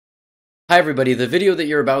Hi everybody, the video that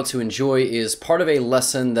you're about to enjoy is part of a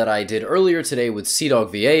lesson that I did earlier today with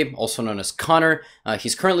CDawgVA, also known as Connor.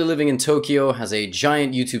 He's currently living in Tokyo, has a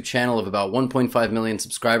giant YouTube channel of about 1.5 million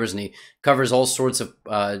subscribers, and he covers all sorts of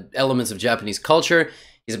elements of Japanese culture.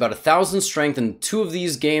 He's about 1,000 strength, and 2 of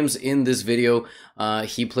these games in this video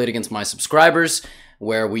he played against my subscribers,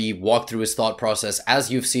 where we walked through his thought process as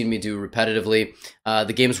you've seen me do repetitively.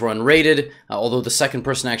 The games were unrated, although the second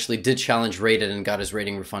person actually did challenge rated and got his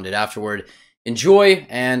rating refunded afterward. Enjoy,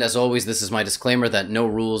 and as always, this is my disclaimer that no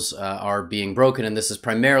rules are being broken, and this is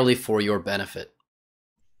primarily for your benefit.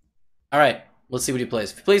 Alright, let's see what he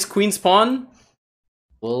plays. If he plays Queen's Pawn,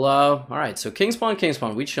 well, alright, so King's Pawn,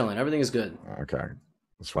 we chilling, everything is good. Okay,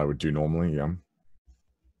 that's what I would do normally, yeah.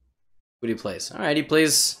 What he plays? Alright, he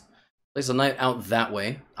plays a knight out that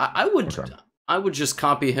way. I would just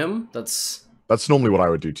copy him. That's normally what I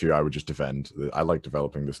would do too. I would just defend. I like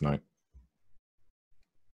developing this knight.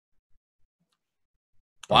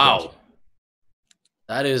 Wow.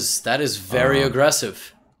 That is very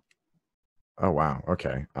aggressive. Oh wow.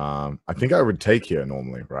 Okay. I think I would take here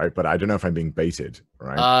normally, right? But I don't know if I'm being baited,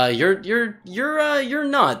 right? You're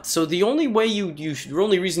not. So the only way the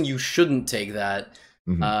only reason you shouldn't take that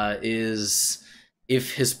is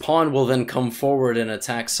if his pawn will then come forward and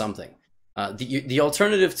attack something. The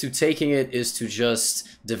alternative to taking it is to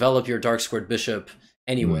just develop your dark squared bishop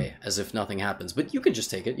anyway, as if nothing happens. But you could just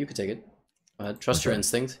take it. You could take it. Trust your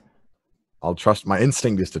instinct. I'll trust my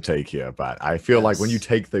instinct is to take here, but I feel like when you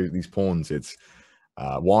take these pawns, it's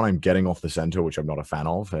one, I'm getting off the center, which I'm not a fan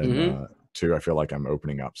of, and 2, I feel like I'm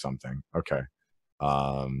opening up something. Okay.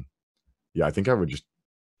 Yeah, I think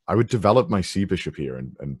I would develop my C bishop here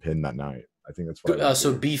and pin that knight. I think that's what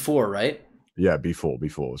so B4, right? Yeah, B4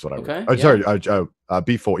 is what I would. Okay. Oh, sorry,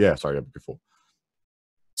 B4. Yeah, sorry, B4.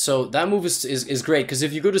 So that move is great, because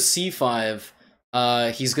if you go to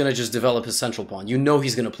C5, he's gonna just develop his central pawn. You know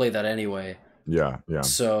he's gonna play that anyway. Yeah.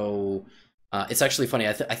 So it's actually funny.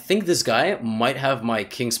 I think this guy might have my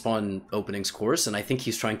King's Pawn openings course, and I think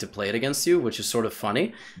he's trying to play it against you, which is sort of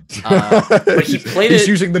funny. But he played he's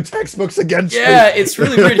using the textbooks against me. Yeah, it's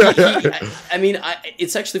really weird.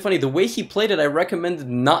 It's actually funny. The way he played it, I recommended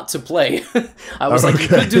not to play. I was like, you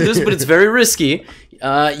could do this, but it's very risky.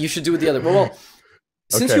 You should do it the other. Well,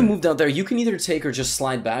 since you moved out there, you can either take or just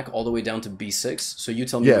slide back all the way down to B6. So you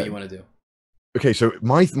tell me what you want to do. Okay, so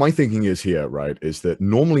my thinking is here, right, is that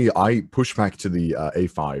normally I push back to the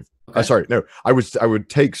A5. Okay. Sorry, no, I would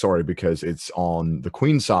take, sorry, because it's on the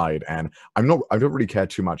queen side, and I don't really care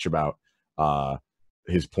too much about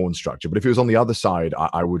his pawn structure. But if it was on the other side,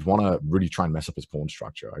 I would want to really try and mess up his pawn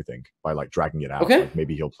structure, I think, by like dragging it out. Okay. Like,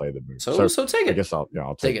 maybe he'll play the move. So take it. I guess I'll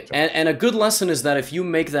take it. And a good lesson is that if you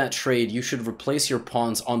make that trade, you should replace your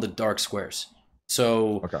pawns on the dark squares.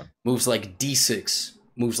 So moves like D6,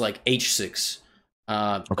 moves like H6,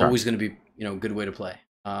 always going to be a good way to play.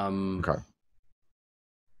 We'll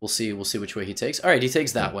see which way he takes. All right, he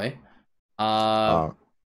takes that way. So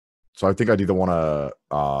I think I'd either want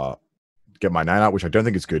to get my knight out, which I don't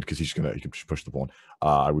think is good because he can just push the pawn.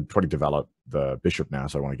 I would probably develop the bishop now,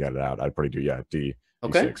 so I want to get it out. I'd probably do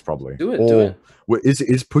D6 probably. Do it.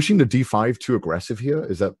 Is pushing the D5 too aggressive here?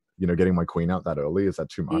 Is that getting my queen out that early? Is that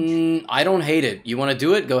too much? I don't hate it. You want to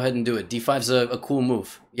do it? Go ahead and do it. D5's a cool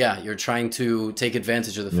move. Yeah, you're trying to take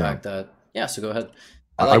advantage of the fact that so go ahead.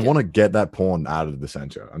 I want to get that pawn out of the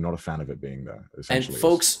center. I'm not a fan of it being there. And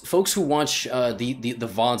folks who watch the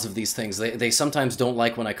VODs of these things, they sometimes don't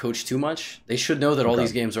like when I coach too much. They should know that all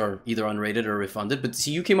these games are either unrated or refunded. But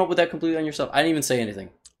see, you came up with that completely on yourself. I didn't even say anything.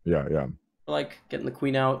 Yeah. Like getting the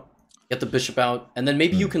queen out, get the bishop out, and then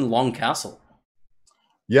maybe you can long castle.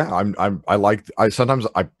 Yeah, sometimes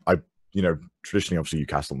traditionally, obviously, you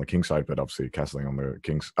castle on the king side, but obviously castling on the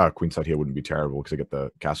queen side here wouldn't be terrible because I get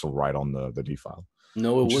the castle right on the d file.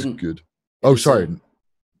 No, it wouldn't. Good. Oh, sorry.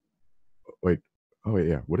 Wait. Oh, wait.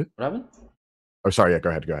 Yeah. Would it? What happened? Oh, sorry. Yeah.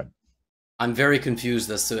 Go ahead. I'm very confused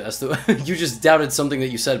as to you just doubted something that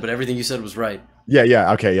you said, but everything you said was right.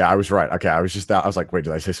 Yeah. Okay. Yeah, I was right. Okay, I was like, wait,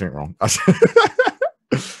 did I say something wrong?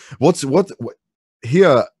 What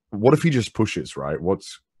here? What if he just pushes? Right?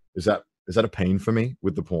 Is that a pain for me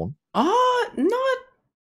with the pawn?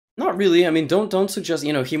 Not really. I mean, don't suggest.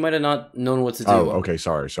 He might have not known what to do. Oh, okay.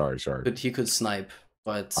 Sorry. But he could snipe.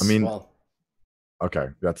 But I mean, well, okay.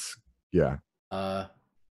 That's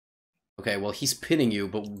okay. Well, he's pinning you.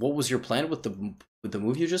 But what was your plan with the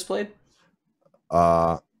move you just played?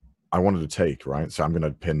 I wanted to take, right. So I'm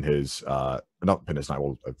gonna pin his not pin his knight.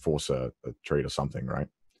 We'll force a trade or something, right.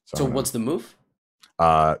 So what's the move?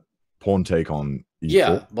 Pawn take on E4.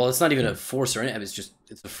 Yeah. Well, it's not even a force or anything. It's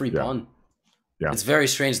a free pawn. Yeah. It's very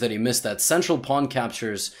strange that he missed that. Central pawn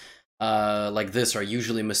captures like this are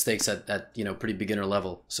usually mistakes at you know, pretty beginner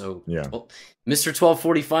level. So yeah, well, Mr.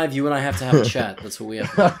 1245, you and I have to have a chat. That's what we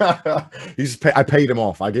have to do. I paid him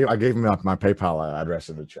off. I gave him my PayPal address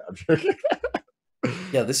in the chat.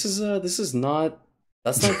 Yeah, this is not,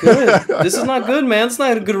 that's not good. This is not good, man. It's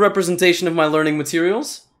not a good representation of my learning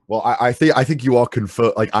materials. Well, I think you are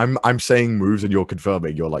like I'm saying moves and you're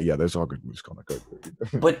confirming. You're like, yeah, those are good moves, Connor. Go.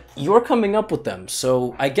 But you're coming up with them,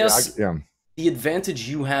 so I guess yeah. the advantage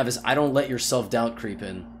you have is I don't let your self-doubt creep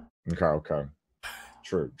in. Okay.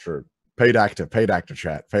 True. Paid actor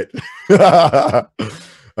chat.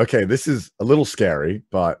 Okay, this is a little scary,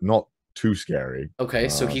 but not too scary. Okay,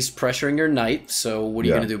 so he's pressuring your knight. So what are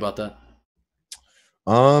you gonna do about that?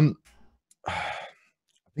 I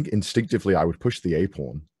think instinctively I would push the A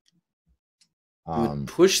pawn. You would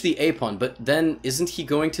push the A pawn, but then isn't he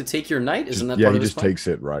going to take your knight? Isn't that part of his plan? Yeah, he just takes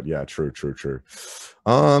it, right? Yeah, true.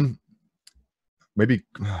 Maybe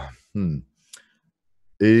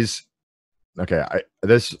is okay.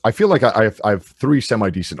 I feel like I have three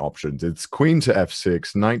semi-decent options. It's queen to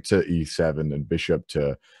f6, knight to e7, and bishop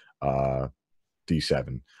to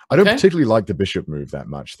d7. I don't particularly like the bishop move that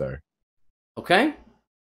much, though. Okay,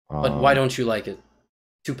 but why don't you like it?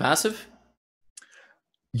 Too passive?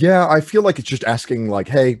 Yeah, I feel like it's just asking, like,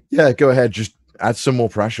 hey, yeah, go ahead, just add some more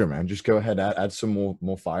pressure, man. Just go ahead, add some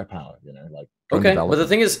more firepower. You know, like. Okay, but the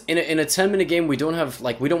thing is, in a 10-minute game, we don't have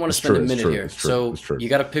we don't want to spend a minute here. So you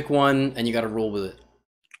got to pick one and you got to roll with it.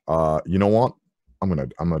 You know what? I'm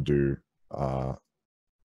gonna do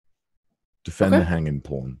defend the hanging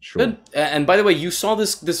pawn. Sure. Good. And by the way, you saw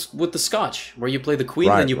this with the Scotch, where you play the queen,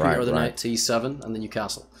 then you put your other knight to e7, and then you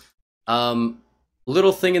castle.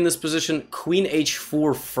 Little thing in this position, queen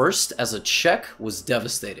h4 first as a check was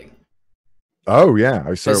devastating. Oh yeah,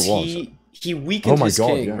 I saw it was. He weakened his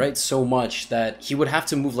king, right, so much that he would have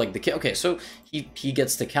to move like the king. Okay, so he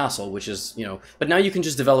gets to castle, which is, you know, but now you can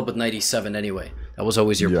just develop with knight e7 anyway. That was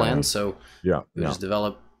always your plan, so you just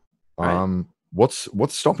develop. Right. What's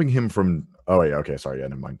stopping him from? Oh yeah, okay, sorry, yeah,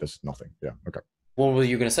 never mind. There's nothing. Yeah, okay. What were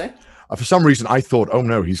you gonna say? For some reason, I thought, oh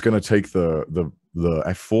no, he's gonna take the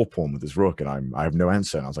f4 pawn with his rook, and I have no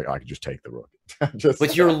answer, and I was like, I could just take the rook.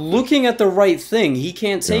 But you're looking at the right thing. He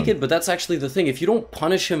can't take it, but that's actually the thing. If you don't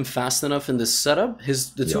punish him fast enough in this setup,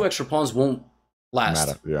 the two extra pawns won't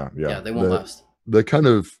last. Yeah, they won't last. They're kind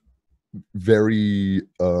of very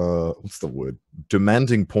what's the word?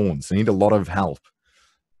 Demanding pawns. They need a lot of help.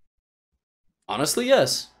 Honestly,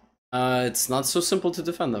 yes. It's not so simple to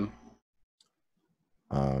defend them.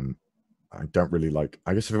 I don't really like.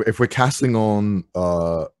 I guess if we're castling on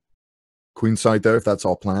queen side, though, if that's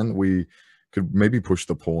our plan, we could maybe push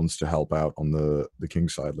the pawns to help out on the king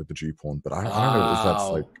side, like the g pawn. But I don't know if that's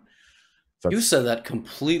like. You said that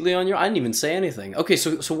completely on your. I didn't even say anything. Okay,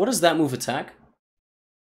 so what does that move attack?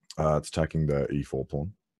 It's attacking the e4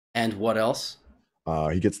 pawn. And what else?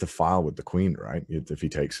 He gets the file with the queen, right? If he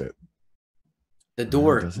takes it. The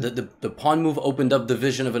door, the pawn move opened up the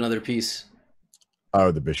vision of another piece.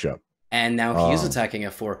 Oh, the bishop. And now he is attacking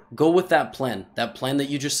f4. Go with that plan. That plan that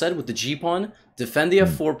you just said with the g pawn. Defend the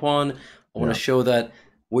f4 pawn. I want to show that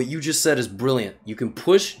what you just said is brilliant. You can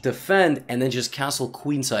push, defend, and then just castle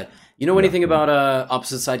queenside. You know anything about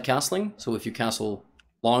opposite side castling? So if you castle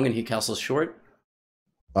long and he castles short?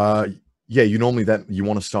 Yeah, you normally you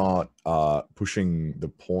want to start pushing the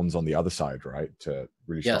pawns on the other side, right? To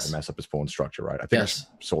really start to mess up his pawn structure, right? I think I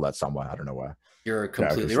saw that somewhere. I don't know where. You're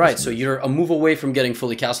completely right. So you're a move away from getting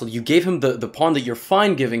fully castled. You gave him the pawn that you're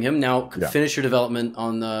fine giving him. Now finish your development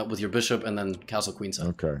on with your bishop and then castle queenside.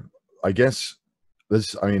 Okay. I guess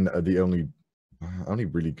this. I mean, the only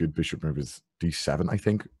really good bishop move is d7. I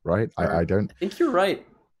think, right? I think you're right.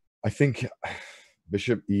 I think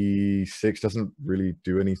bishop e6 doesn't really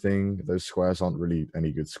do anything. Those squares aren't really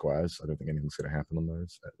any good squares. I don't think anything's going to happen on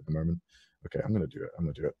those at the moment. Okay, I'm going to do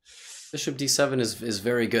it. Bishop d7 is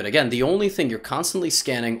very good. Again, the only thing you're constantly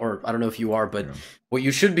scanning, or I don't know if you are, but what you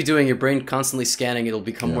should be doing, your brain constantly scanning, it'll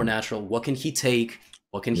become more natural. What can he take?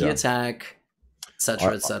 What can he attack?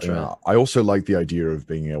 Etc. etc. I also like the idea of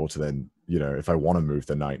being able to then, you know, if I want to move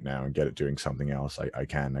the knight now and get it doing something else, I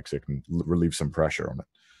can. Actually, I can relieve some pressure on it.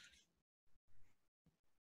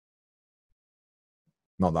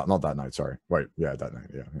 Not that knight. Sorry. Wait. Yeah, that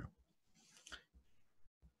knight. Yeah.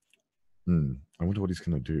 I wonder what he's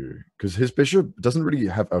gonna do, because his bishop doesn't really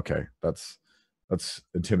have. Okay, that's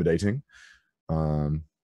intimidating.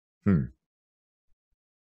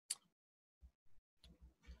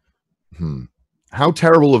 How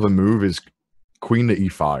terrible of a move is queen to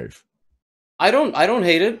e5? I don't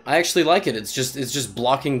hate it. I actually like it. It's just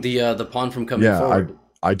blocking the pawn from coming forward.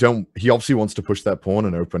 I don't. He obviously wants to push that pawn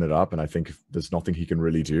and open it up, and I think there's nothing he can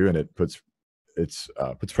really do, and it puts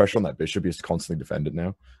pressure on that bishop. He has to constantly defend it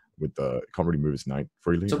now. With the can't really move his knight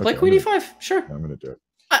freely. So play queen e5, sure. I'm gonna do it.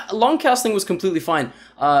 Long casting was completely fine,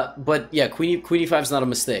 but yeah, queen e5 is not a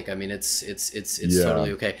mistake. I mean, it's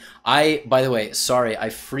totally okay. By the way, sorry, I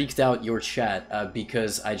freaked out your chat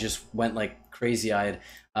because I just went like crazy-eyed.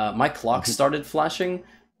 My clock started flashing,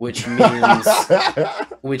 which means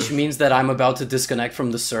that I'm about to disconnect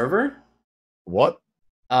from the server. What?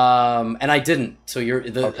 And I didn't. So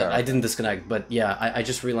okay. I didn't disconnect, but yeah, I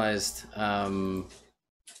just realized.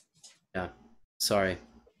 Yeah, sorry.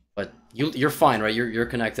 But you're fine, right? You're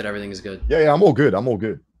connected. Everything is good. Yeah, I'm all good. I'm all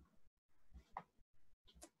good.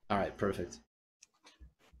 All right, perfect.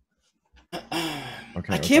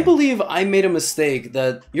 Okay. I can't believe I made a mistake.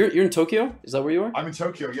 That you're in Tokyo? Is that where you are? I'm in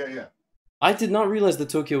Tokyo. Yeah. I did not realize that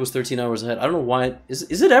Tokyo was 13 hours ahead. I don't know why.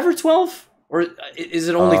 Is it ever 12 or is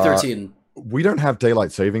it only 13? We don't have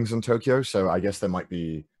daylight savings in Tokyo, so I guess there might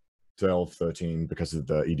be 12, 13 because of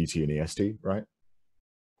the EDT and EST, right?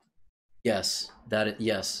 Yes,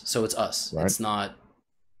 yes. So it's us. Right? It's not.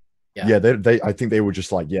 Yeah. Yeah, I think they were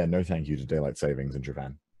just like, yeah, no, thank you to daylight savings in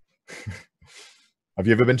Japan. Have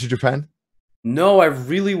you ever been to Japan? No, I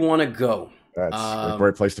really want to go. That's a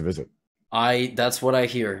great place to visit. That's what I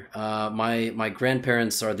hear. My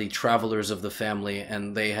grandparents are the travelers of the family,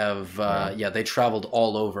 and they have they traveled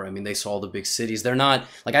all over. I mean, they saw all the big cities. They're not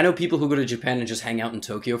like, I know people who go to Japan and just hang out in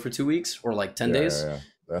Tokyo for 2 weeks or like 10 days. Yeah.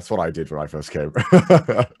 That's what I did when I first came.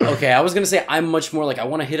 Okay, I was gonna say I'm much more like I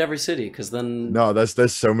want to hit every city because then. No,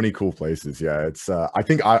 there's so many cool places. Yeah, it's I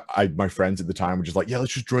think my friends at the time were just like, yeah,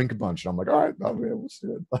 let's just drink a bunch, and I'm like, all right, let's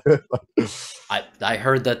do it. I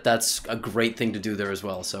heard that's a great thing to do there as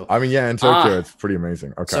well. So I mean, yeah, in Tokyo, it's pretty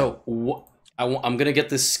amazing. Okay. So I'm gonna get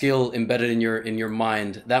this skill embedded in your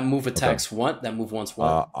mind. That move attacks what? That move wants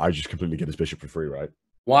what? I just completely get his bishop for free, right?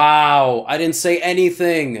 Wow, I didn't say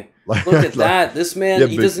anything. Look at that. This man,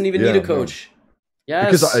 he doesn't even need a coach.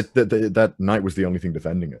 Yeah. Yes. Because that knight was the only thing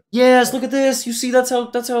defending it. Yes, look at this. You see, that's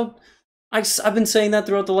how I've been saying that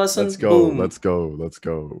throughout the lesson. Let's go. Boom. Let's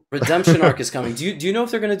go. Redemption arc is coming. Do you know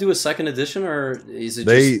if they're going to do a second edition or is it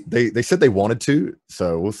they said they wanted to,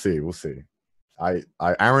 so we'll see.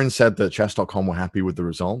 Aaron said that chess.com were happy with the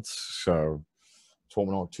results, so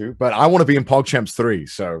Tournament 2. But I want to be in PogChamps 3,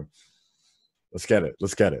 so let's get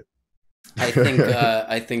it.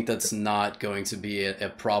 I think that's not going to be a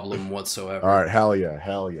problem whatsoever. All right, hell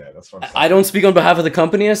yeah. That's what I don't speak on behalf of the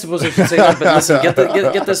company. I suppose I should say that. But listen,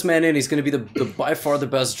 get this man in. He's going to be the by far the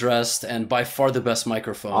best dressed and by far the best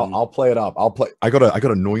microphone. I'll play it up. I got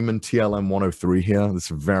a Neumann TLM 103 here. This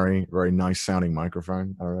is a very, very nice sounding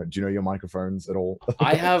microphone. All right. Do you know your microphones at all?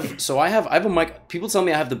 I have a mic. People tell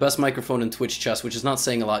me I have the best microphone in Twitch chess, which is not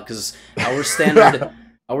saying a lot because our standard.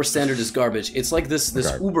 Our standard is garbage. It's like this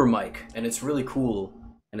Uber mic, and it's really cool.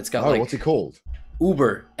 And it's got what's it called?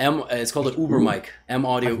 Uber. It's called an Uber mic. M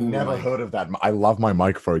Audio Uber. I've never heard of that. I love my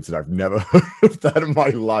microphones, and I've never heard of that in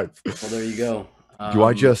my life. Well, there you go. Do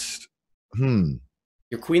I just? Your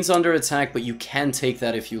queen's under attack, but you can take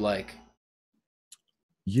that if you like.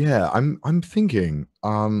 Yeah, I'm thinking.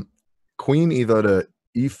 Queen either to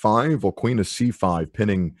e5 or queen to c5,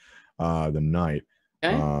 pinning the knight.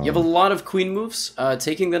 Okay, you have a lot of queen moves.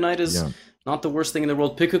 Taking the knight is not the worst thing in the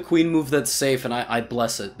world. Pick a queen move that's safe, and I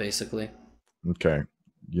bless it, basically. Okay,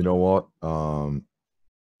 you know what?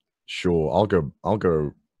 Sure, I'll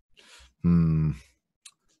go. Let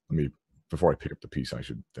me, before I pick up the piece, I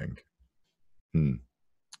should think. I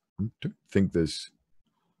don't think there's.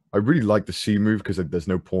 I really like the C move because there's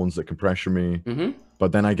no pawns that can pressure me.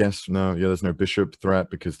 But then I guess there's no bishop threat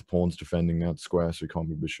because the pawn's defending that square, so you can't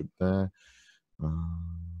move bishop there.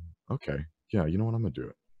 Okay. Yeah, you know what? I'm gonna do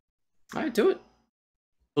it. All right, do it.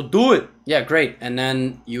 So do it. Yeah, great. And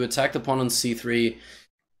then you attack the pawn on c3,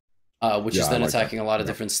 which is then attacking a lot of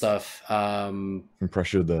different stuff. And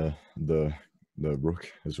pressure the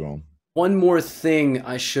rook as well. One more thing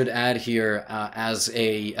I should add here, as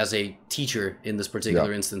a teacher in this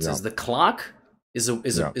particular instance, is the clock is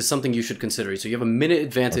something you should consider. So you have a minute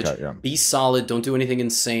advantage. Okay, be solid. Don't do anything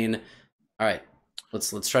insane. All right.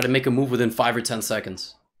 Let's try to make a move within 5 or 10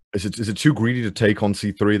 seconds. Is it too greedy to take on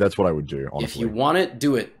c3? That's what I would do, honestly. If you want it,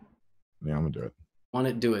 do it. Yeah, I'm gonna do it. Want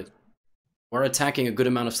it, do it. We're attacking a good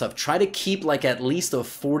amount of stuff. Try to keep like at least a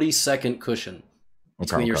 40-second cushion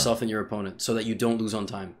between yourself and your opponent so that you don't lose on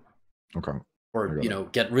time. Okay. Or,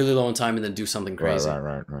 get really low on time and then do something crazy.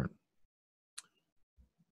 Right.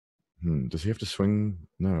 Does he have to swing?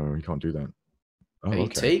 No, he can't do that. Oh, he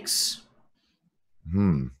takes.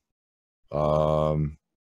 I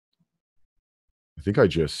think I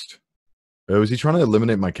just Oh, is he trying to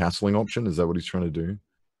eliminate my castling option? Is that what he's trying to do?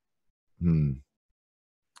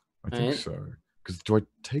 I think so. Because do I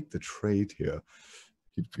take the trade here?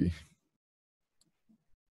 He'd be.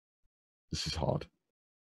 This is hard.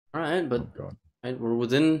 All right, but right, we're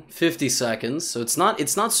within 50 seconds, so it's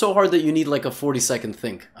not so hard that you need like a 40-second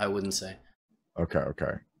think. I wouldn't say. Okay.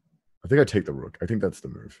 I think I take the rook. I think that's the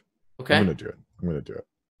move. Okay. I'm gonna do it.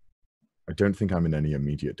 I don't think I'm in any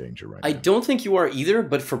immediate danger right now. I don't think you are either,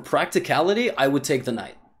 but for practicality, I would take the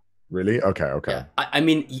knight. Really? Okay. Yeah. I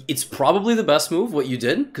mean, it's probably the best move, what you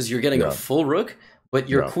did, because you're getting a full rook, but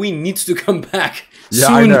your queen needs to come back soon.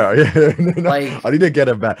 I know. Yeah. No, like, I need to get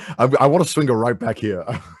it back. I want to swing her right back here.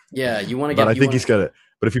 Yeah, you want to get... But I think he's got it.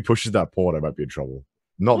 But if he pushes that pawn, I might be in trouble.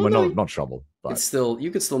 Not trouble. But it's still,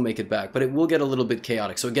 you could still make it back, but it will get a little bit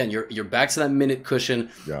chaotic. So again, you're back to that minute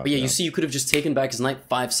cushion. But you see, you could have just taken back his knight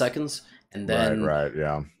 5 seconds, and then... Right,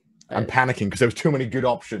 yeah. I'm panicking because there's too many good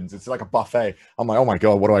options. It's like a buffet. I'm like, oh my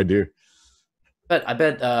God, what do I do? But I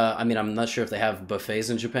bet, I mean, I'm not sure if they have buffets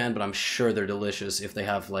in Japan, but I'm sure they're delicious if they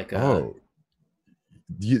have like a... Oh.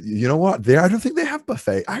 You know what? I don't think they have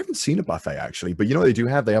buffet. I haven't seen a buffet actually, but you know what they do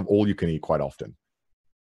have? They have all you can eat quite often.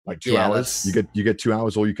 Like 2 hours. You get 2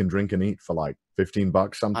 hours all you can drink and eat for like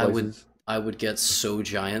 $15 some places. I would get so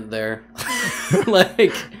giant there.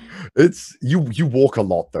 Like it's you walk a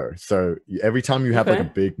lot though. So every time you have like a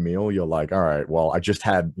big meal, you're like, all right, well, I just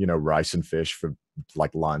had, rice and fish for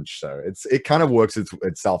like lunch. So it kind of works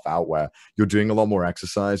itself out where you're doing a lot more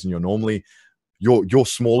exercise and you're normally your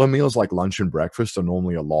smaller meals like lunch and breakfast are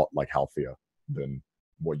normally a lot like healthier than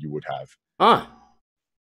what you would have.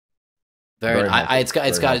 Very it's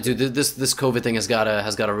got to do this COVID thing has got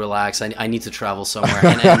to relax. I need to travel somewhere,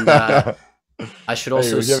 and I should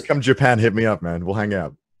also if you ever come to Japan, hit me up, man. We'll hang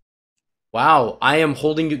out. Wow, I am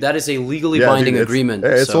holding you. That is a legally binding agreement.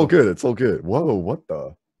 It's all good. It's all good. Whoa, what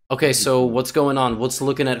the? Okay, so what's going on? What's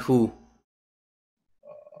looking at who?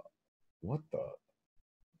 What the?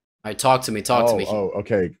 All right, talk to me. Talk to me. Oh,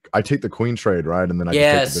 okay. I take the queen trade, right, and then I just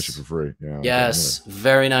take the bishop for free. Yeah. Yes,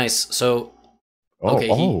 very nice. So.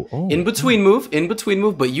 Okay, in between move,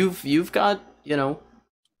 but you've got,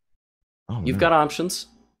 you've got options.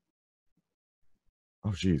 Oh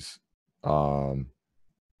jeez.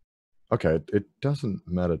 Okay, it doesn't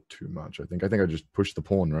matter too much. I think I just push the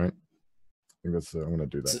pawn, right? I think that's I'm gonna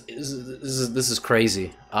do that. This is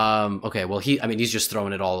crazy. Okay, well he's just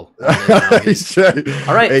throwing it all. All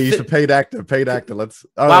right. Hey, he's a paid actor. Let's.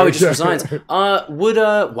 Wow, he just resigns.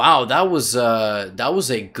 Wow, that was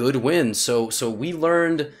a good win. So we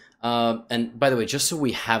learned. And by the way, just so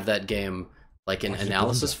we have that game like in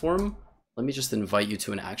analysis form, let me just invite you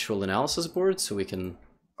to an actual analysis board so we can.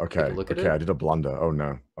 Okay. Look at it. I did a blunder. Oh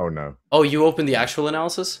no. Oh, you opened the actual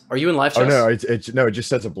analysis? Are you in live chess? Oh no, it just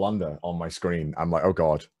says a blunder on my screen. I'm like, oh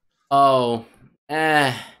God. Oh,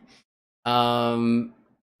 here,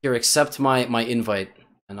 accept my invite,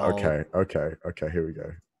 and I'll... Okay. Here we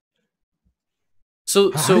go.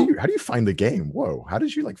 So how do you find the game? Whoa, how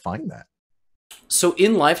did you like find that? So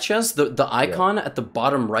in live chess, the icon at the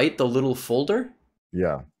bottom right, the little folder.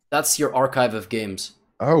 Yeah. That's your archive of games.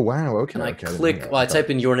 Oh wow! Okay. And I click. Well, I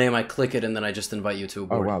type in your name. I click it, and then I just invite you to a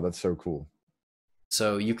board. Oh wow, that's so cool.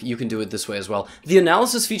 So you can do it this way as well. The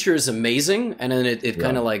analysis feature is amazing, and then it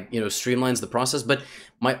kind of like streamlines the process. But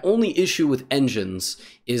my only issue with engines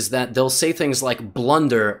is that they'll say things like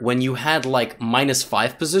blunder when you had like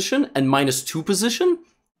 -5 position and -2 position.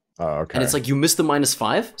 Oh, okay. And it's like you missed the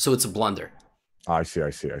 -5, so it's a blunder. I see.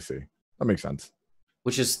 That makes sense.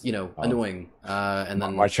 Which is, annoying. And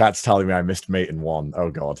then my chat's telling me I missed mate in 1. Oh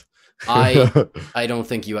God. I don't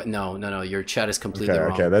think you. No. Your chat is completely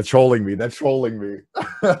wrong. Okay, they're trolling me.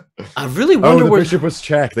 I really wonder where the bishop was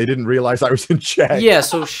check. They didn't realize I was in check. Yeah.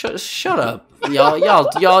 So shut up, y'all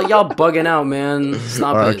bugging out, man. It's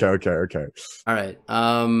not good. Okay. All right.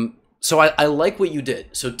 So I like what you did.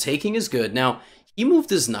 So taking is good. Now he moved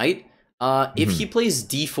his knight. If he plays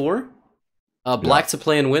d4, black to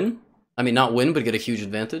play and win. I mean, not win, but get a huge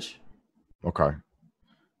advantage. Okay.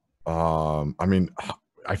 I mean,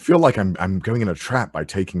 I feel like I'm going in a trap by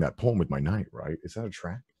taking that pawn with my knight, right? Is that a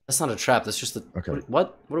trap? That's not a trap. That's just a... Okay.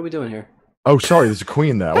 What are we doing here? Oh, sorry. There's a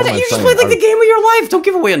queen there. You just played like the game of your life. Don't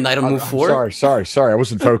give away a knight on move 4. Sorry. I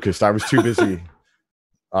wasn't focused. I was too busy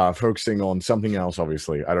focusing on something else,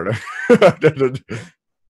 obviously. I don't know.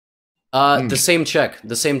 The same check.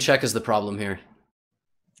 The same check is the problem here.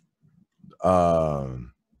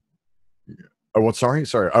 Oh, what? Sorry.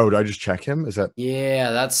 Oh, did I just check him? Is that?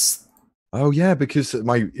 Yeah, that's. Oh yeah, because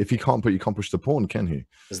if he can't you can't push the pawn, can he?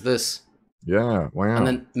 Is this? Yeah. Wow. And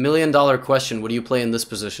then $1 million question: what do you play in this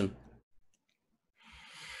position?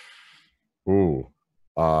 Ooh.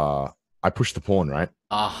 I push the pawn, right?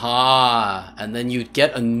 Aha! And then you'd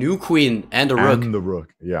get a new queen and a rook. And the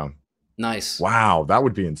rook, yeah. Nice. Wow, that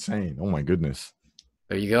would be insane. Oh my goodness.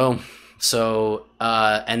 There you go. So,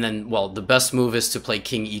 and then, well, the best move is to play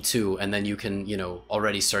king e2, and then you can, you know,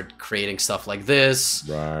 already start creating stuff like this.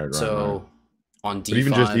 Right. So, on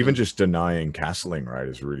d5. But even just denying castling, right,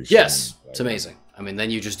 is really strong. Yes, it's amazing. I mean,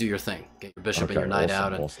 then you just do your thing. Get your bishop and your knight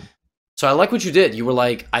out. And... Awesome. So I like what you did. You were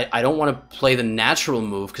like, I don't want to play the natural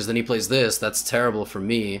move, because then he plays this. That's terrible for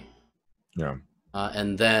me. Yeah.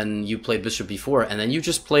 And then you played bishop b4, and then you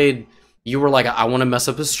just played... You were like, I want to mess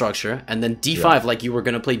up his structure, and then d5, like you were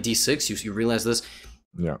gonna play d6. You realize this.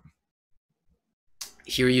 Yeah.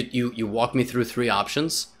 Here you walk me through 3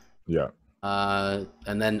 options. Yeah.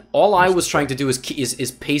 And then all I was trying to do is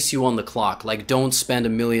pace you on the clock. Like, don't spend a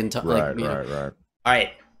million times. Right. Right. All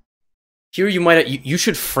right. Here you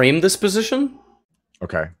should frame this position.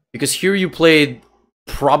 Okay. Because here you played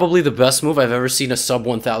probably the best move I've ever seen a sub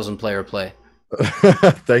 1,000 player play.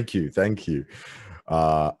 Thank you.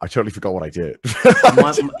 I totally forgot what I did.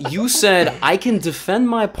 You said, I can defend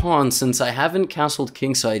my pawn since I haven't castled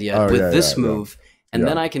kingside yet with this move, and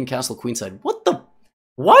then I can castle queenside. What the...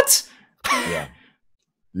 What? Yeah.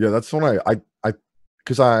 That's when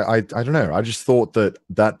because I don't know. I just thought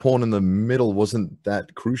that pawn in the middle wasn't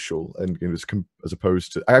that crucial, and it was as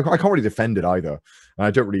opposed to I can't really defend it either, and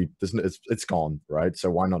I don't really. It's gone, right? So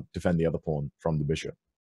why not defend the other pawn from the bishop?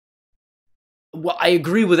 Well, I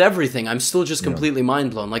agree with everything. I'm still just completely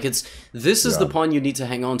mind blown. Like, this is the pawn you need to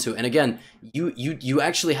hang on to. And again, you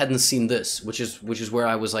actually hadn't seen this, which is where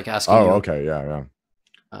I was like asking you. Oh, okay, yeah.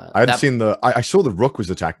 I hadn't seen I saw the rook was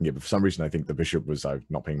attacking it, but for some reason I think the bishop was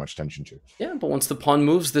not paying much attention to. Yeah, but once the pawn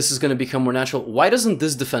moves, this is going to become more natural. Why doesn't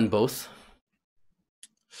this defend both?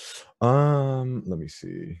 Let me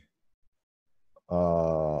see.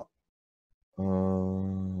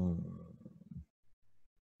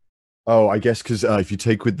 Oh, I guess because if you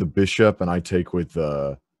take with the bishop and I take with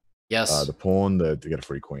the pawn, they get a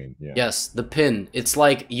free queen. Yeah. Yes, the pin. It's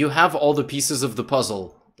like you have all the pieces of the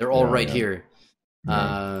puzzle. They're all right here.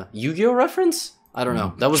 Yu-Gi-Oh reference? I don't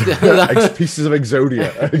know. That was the pieces of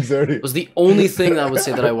Exodia. Exodia was the only thing that I would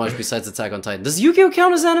say that I watched besides Attack on Titan. Does Yu-Gi-Oh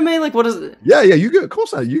count as anime? Like, what is it? Yeah, Yu-Gi-Oh. Of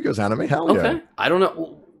course, Yu-Gi-Oh's anime. Hell yeah. Okay, I don't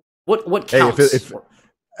know what counts.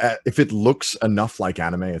 Hey, if it looks enough like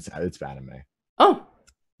anime, it's anime. Oh.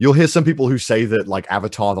 You'll hear some people who say that, like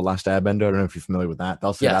Avatar: The Last Airbender. I don't know if you're familiar with that.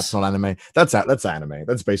 They'll say that's not anime. That's anime.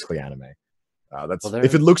 That's basically anime.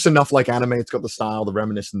 If it looks enough like anime, it's got the style, the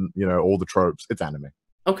reminiscent, all the tropes. It's anime.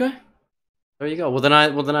 Okay, there you go. Well, then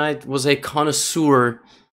I was a connoisseur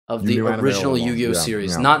of the original Yu-Gi-Oh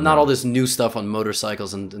series. Not all this new stuff on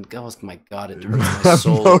motorcycles and oh my god, it hurts my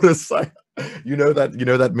soul. Motorcycle. You know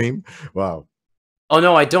that meme? Wow. Oh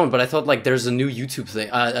no, I don't. But I thought like there's a new YouTube thing.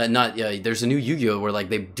 There's a new Yu-Gi-Oh where like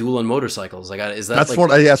they duel on motorcycles. Like, is that? That's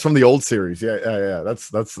like... it's from the old series. Yeah.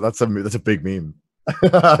 That's a big meme.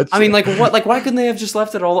 I mean, like what? Like, why couldn't they have just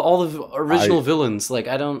left it all the original villains? Like,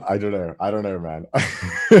 I don't know, man.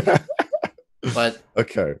 But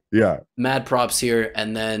okay, yeah. Mad props here,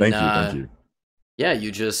 and then thank you. Yeah,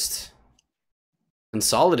 you just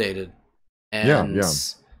consolidated, and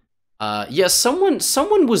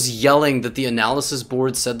someone was yelling that the analysis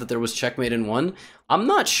board said that there was checkmate in 1. I'm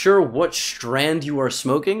not sure what strand you are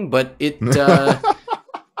smoking, but it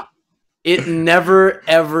it never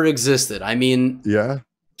ever existed. I mean,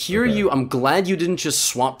 I'm glad you didn't just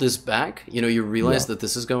swap this back. You realize that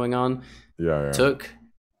this is going on. Yeah. Took.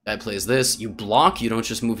 Guy plays this. You block. You don't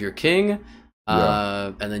just move your king.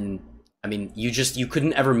 And then, I mean, you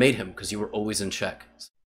couldn't ever mate him because you were always in check.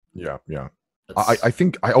 Yeah. I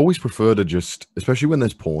think I always prefer to just, especially when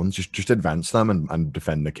there's pawns, just advance them and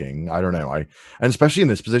defend the king. I don't know. And especially in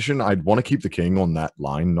this position, I'd want to keep the king on that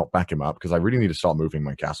line, not back him up, because I really need to start moving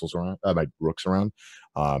my castles around, my rooks around.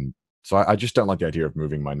 So I just don't like the idea of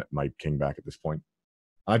moving my king back at this point.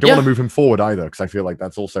 I don't want to move him forward either, because I feel like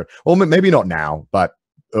that's also, well, maybe not now, but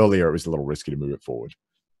earlier it was a little risky to move it forward.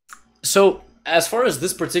 So as far as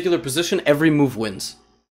this particular position, every move wins.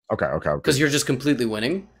 Okay. Because you're just completely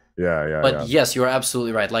winning. Yeah. But yes, you're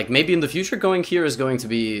absolutely right. Like, maybe in the future, going here is going to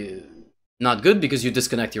be not good because you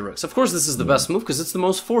disconnect your rooks. Of course, this is the best move because it's the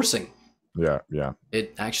most forcing. Yeah.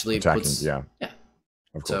 It actually attacking, puts... Yeah.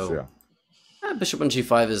 Of course, so, bishop on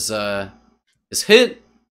g5 is hit,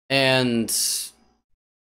 and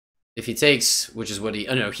if he takes, which is what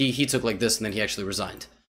he took like this, and then he actually resigned.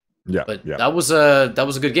 Yeah, but that was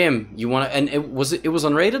a good game. You want to, and it was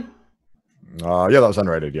unrated. Yeah, that was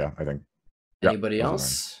unrated. Yeah, I think. Anybody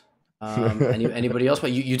else? Anybody else?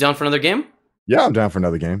 But you down for another game? Yeah, I'm down for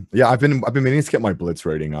another game. Yeah, I've been meaning to get my blitz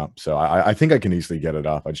rating up, so I think I can easily get it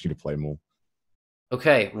up. I just need to play more.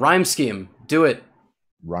 Okay, rhyme scheme. Do it.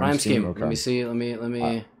 Rhyme scheme. Okay. Let me see. Let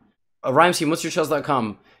me. Rhyme scheme. What's your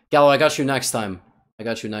chess.com? Gallo, I got you next time.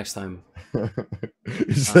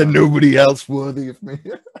 Is there nobody else worthy of me?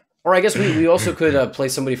 Or I guess we also could play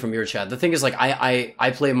somebody from your chat. The thing is, like,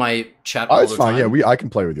 I play my chat all it's the fine. time. Yeah, I can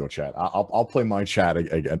play with your chat. I'll play my chat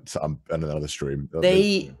against another stream.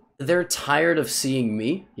 They're tired of seeing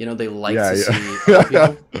me. You know, they like to yeah. see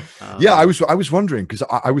other people. Yeah, I was wondering because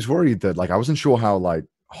I was worried that, like, I wasn't sure how, like,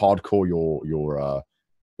 hardcore your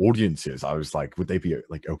audience is. I was like, would they be,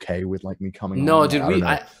 like, okay with, like, me coming No, on? dude,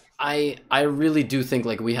 Like, I really do think,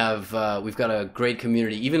 like, we've got a great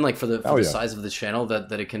community, even, like, for the size of the channel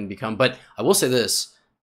that it can become. But I will say this,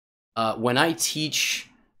 when I teach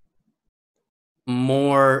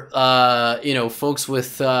more you know, folks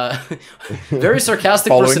with very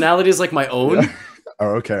sarcastic personalities like my own. Yeah.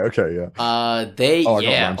 Oh, okay, yeah. Oh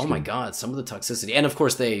my god, some of the toxicity, and of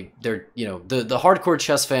course they're you know, the hardcore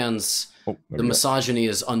chess fans. The misogyny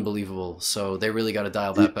is unbelievable, so they really got to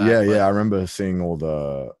dial that back. Yeah, I remember seeing all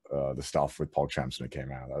the stuff with PogChamps when it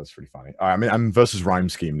came out. That was pretty funny. I mean, I'm versus rhyme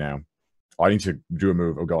scheme now. I need to do a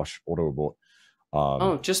move. Oh gosh, auto abort.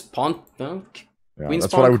 Oh, just pawn. No. Yeah,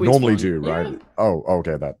 that's what I would normally do, right? Yeah. Oh,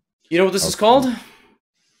 okay, that. You know what this is called?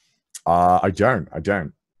 I don't.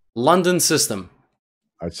 London system.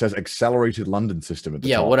 It says accelerated London system at the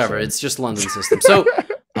top. Yeah, whatever. So. It's just London system. So,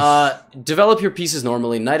 develop your pieces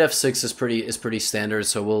normally. Knight f6 is pretty standard.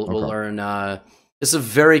 So we'll learn. It's a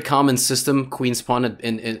very common system. Queen's pawn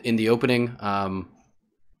in the opening.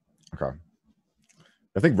 Okay.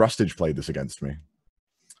 I think Rustage played this against me.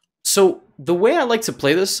 So the way I like to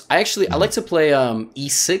play this, I like to play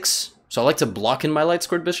e6. So I like to block in my light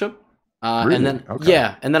squared bishop, really? And then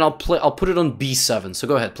and then I'll put it on b7. So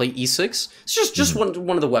go ahead, play e6. It's just one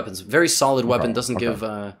of the weapons, very solid weapon. Doesn't give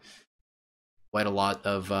quite a lot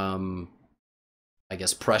of I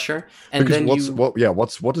guess pressure. And because then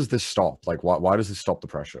what does this stop? Like why does this stop the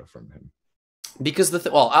pressure from him? Because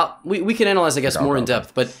we can analyze, I guess, more in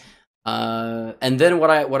depth, but. And then what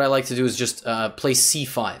I like to do is just play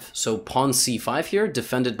c5. So pawn c5 here,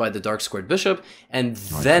 defended by the dark squared bishop, and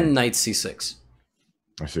then knight c6.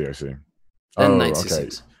 I see. Then knight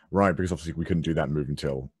c6. Right, because obviously we couldn't do that move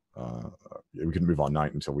until we couldn't move our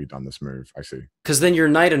knight until we'd done this move. I see. Because then your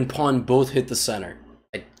knight and pawn both hit the center.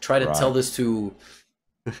 I try to tell this to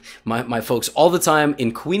my folks all the time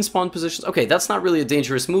in queen's pawn positions. Okay, that's not really a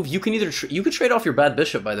dangerous move. You can either you could trade off your bad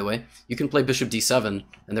bishop, by the way. You can play bishop d7,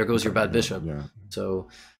 and there goes your bad bishop. Yeah. So,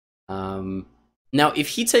 now if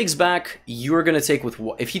he takes back, you're gonna take with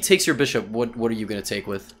what? If he takes your bishop, what are you gonna take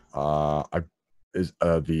with? The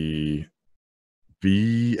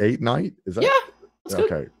b8 knight. Is that? Yeah. That's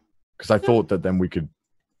good. Okay. Because I thought that then we could,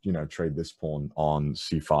 you know, trade this pawn on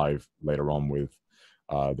c5 later on with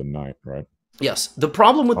the knight, right? Yes. The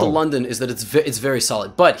problem with the London is that it's very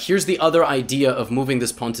solid. But here's the other idea of moving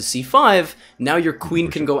this pawn to c5. Now your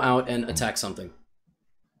queen can go out and attack something.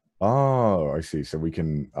 Oh, I see. So we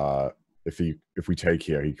can, if we take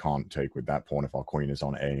here, he can't take with that pawn if our queen is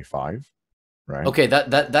on a5, right? Okay,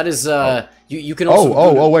 that is you can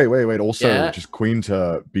also wait. Also, just queen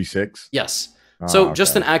to b6. Yes. So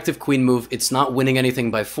just an active queen move. It's not winning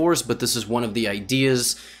anything by force, but this is one of the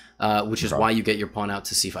ideas. Which is why you get your pawn out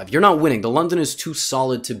to c5. You're not winning. The London is too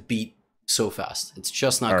solid to beat so fast. It's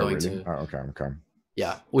just not going to. Oh, okay.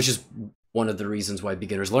 Yeah, which is one of the reasons why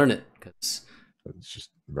beginners learn it, because it's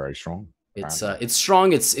just very strong. It's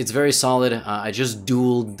strong. It's very solid. I just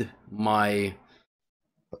dueled my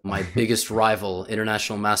biggest rival,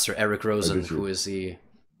 international master Eric Rosen, who is the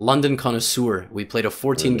London connoisseur. We played a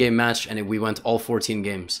 14-game match, and we went all 14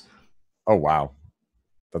 games. Oh wow.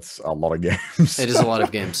 That's a lot of games. It is a lot of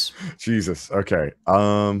games. Jesus. Okay.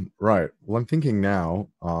 Right. Well, I'm thinking now.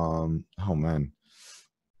 Oh man.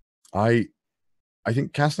 I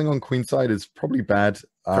think castling on queenside is probably bad.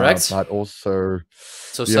 Correct. But also.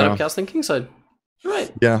 So set up castling kingside.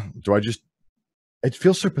 Right. Yeah. Do I just? It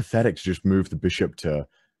feels so pathetic to just move the bishop to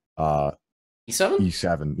e7.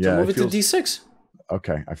 E7. Yeah. Move it to d6.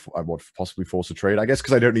 Okay. I would possibly force a trade. I guess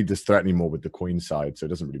because I don't need this threat anymore with the queen side, so it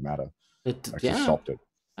doesn't really matter. I just stopped it.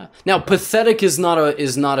 Now, pathetic is not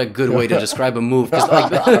a good way to describe a move, because,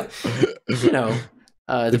 like, you know,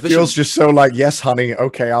 it feels just so like, yes, honey,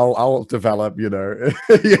 okay, I'll develop, you know.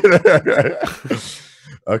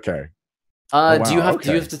 Okay. Wow, do you have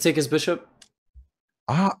to take his bishop?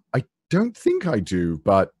 I don't think I do,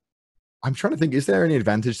 but I'm trying to think. Is there any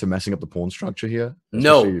advantage to messing up the pawn structure here?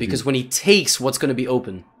 No, because when he takes, what's going to be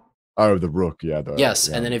open? Oh, the rook. Yeah. Yes,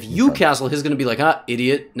 Yeah, and then if you castle, he's going to be like, ah,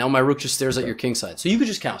 idiot. Now my rook just stares at your king side. So you could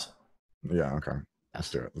just castle. Yeah. Okay. Let's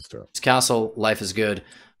do it. Let's do it. Just castle. Life is good.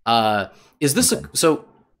 Is this so?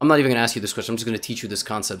 I'm not even going to ask you this question. I'm just going to teach you this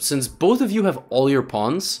concept. Since both of you have all your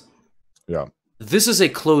pawns, yeah, this is a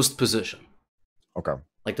closed position. Okay.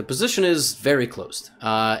 Like the position is very closed,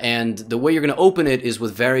 and the way you're going to open it is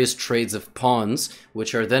with various trades of pawns,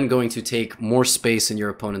 which are then going to take more space in your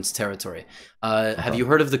opponent's territory. Have you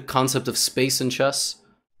heard of the concept of space in chess?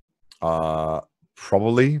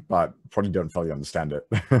 Probably, but probably don't fully understand it.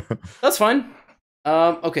 That's fine.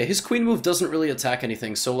 Okay, his queen move doesn't really attack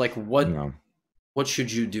anything, so like what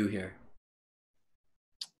should you do here?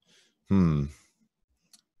 I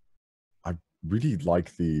really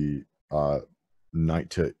like the knight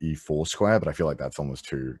to e4 square, but I feel like that's almost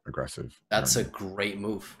too aggressive. That's a great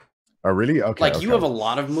move. Oh, really? Okay. Like, you have a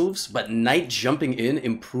lot of moves, but knight jumping in,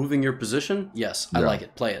 improving your position, yes, I like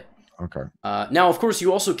it. Play it. Okay. Now, of course,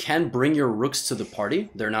 you also can bring your rooks to the party.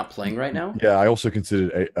 They're not playing right now. Yeah, I also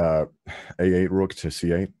considered a8 rook to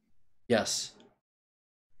c8. Yes.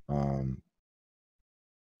 That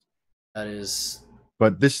is...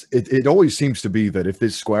 But this, it always seems to be that if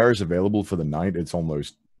this square is available for the knight, it's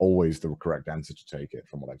almost always the correct answer to take it,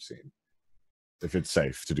 from what I've seen. If it's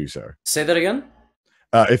safe to do so. Say that again?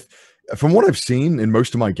 From what I've seen in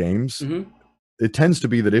most of my games, it tends to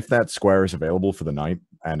be that if that square is available for the knight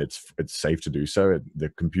and it's safe to do so, the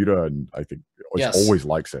computer, and I think, always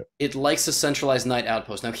likes it. It likes a centralized knight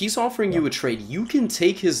outpost. Now, he's offering you a trade. You can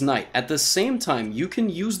take his knight. At the same time, you can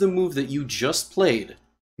use the move that you just played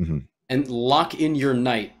and lock in your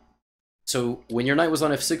knight. So when your knight was on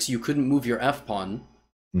f6, you couldn't move your f-pawn,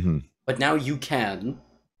 but now you can.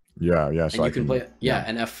 Yeah. So you can play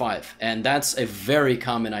an f5, and that's a very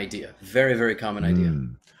common idea. Very, very common idea.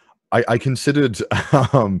 I considered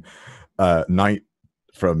knight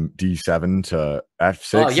from d7 to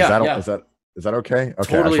f6. Is that okay? Okay,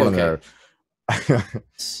 totally I just want to know.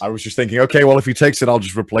 I was just thinking, okay, well, if he takes it, I'll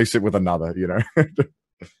just replace it with another, you know.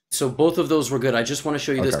 So both of those were good. I just want to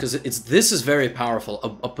show you this because this is very powerful.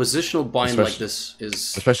 A positional bind like this is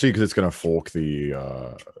especially because it's going to fork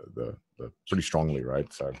the pretty strongly,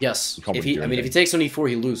 right? So yes, if he takes on e4,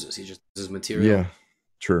 he loses. He just loses material. Yeah,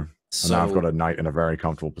 true. So, and now I've got a knight in a very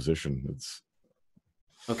comfortable position. It's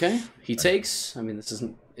okay. He takes. I mean, this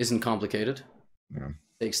isn't complicated. Yeah.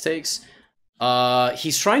 Takes.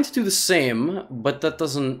 He's trying to do the same, but that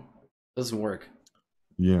doesn't work.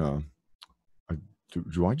 Yeah.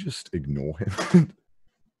 Do I just ignore him?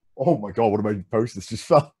 Oh my god, what am I post? This just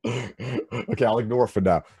fell. Okay, I'll ignore it for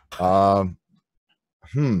now. I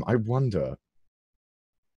wonder.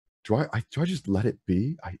 Do I just let it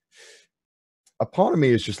be? A part of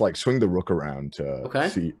me is just like swing the rook around to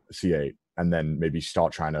c8 and then maybe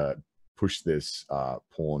start trying to push this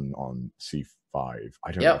pawn on c5. I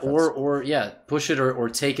don't know. Or push it or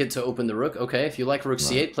take it to open the rook. Okay, if you like rook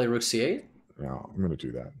c8, play rook c8. Yeah, I'm gonna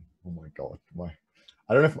do that. Oh my god,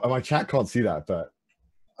 I don't know if my chat can't see that, but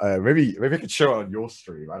maybe I could show it on your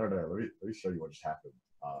stream. I don't know. Let me show you what just happened.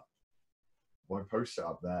 When I posted it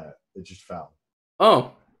up there, it just fell.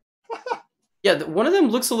 Oh. Yeah, one of them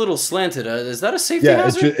looks a little slanted. Is that a safety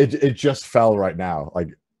hazard? Yeah, it just fell right now. Like,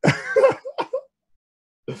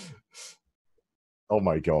 oh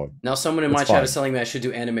my god! Now someone in my chat is telling me I should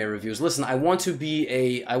do anime reviews. Listen, I want to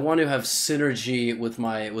have synergy with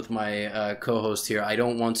my co-host here. I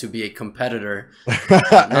don't want to be a competitor. Hey,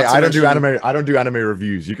 I don't do anime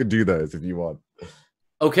reviews. You can do those if you want.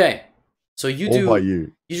 Okay, so you do. All by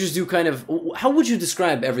you. You just do kind of. How would you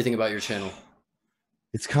describe everything about your channel?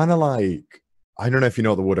 It's kind of like, I don't know if you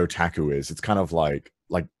know what the word otaku is. It's kind of like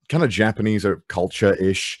kind of Japanese or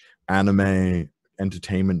culture-ish, anime,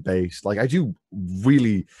 entertainment based. Like, I do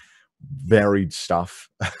really varied stuff.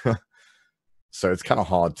 So it's kind of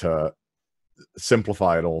hard to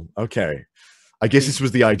simplify it all. Okay. I guess this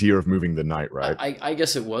was the idea of moving the knight, right? I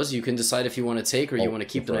guess it was. You can decide if you want to take or you want to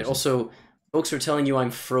keep the knight. Also, folks are telling you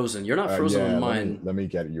I'm frozen. You're not frozen on mine. Let me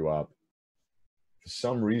get you up. For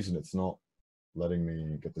some reason, it's not letting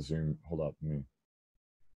me get the zoom. Hold up.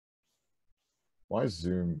 Why is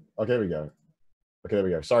zoom? Okay, there we go. Okay, there we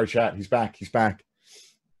go. Sorry, chat. He's back.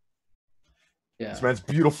 Yeah. This man's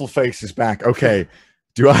beautiful face is back. Okay.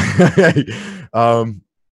 Do I...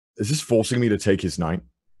 is this forcing me to take his knight?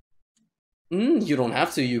 You don't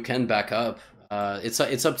have to. You can back up.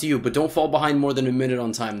 It's up to you, but don't fall behind more than a minute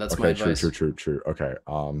on time. That's my advice. True. Okay.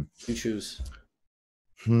 You choose.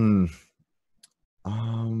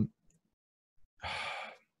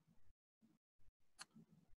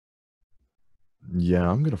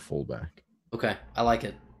 Yeah, I'm gonna fall back. Okay, I like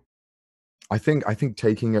it. I think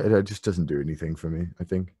taking it just doesn't do anything for me. I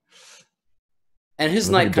think And his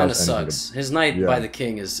I don't think knight it kind of does anything sucks. His knight Yeah. by the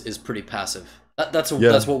king is pretty passive. That's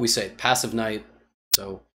what we say. Passive knight.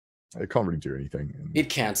 So It can't really do anything. it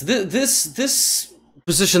can't. This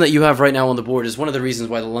position that you have right now on the board is one of the reasons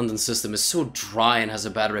why the London system is so dry and has a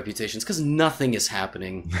bad reputation. It's because nothing is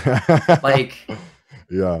happening. Like,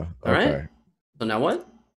 yeah. all Okay. right. So now what?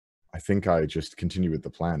 I think I just continue with the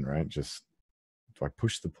plan, right? Just do I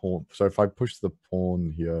push the pawn? So if I push the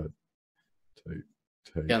pawn here, take.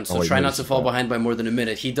 Yeah. So try not to fall behind by more than a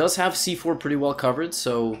minute. He does have c4 pretty well covered.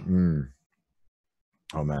 So.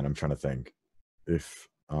 Oh man, I'm trying to think.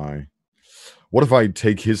 What if I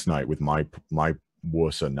take his knight with my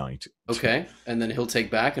worser knight? Okay, and then he'll take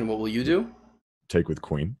back, and what will you do? Take with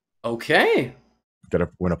queen. Okay.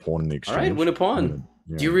 Win a pawn in the exchange. All right, win a pawn.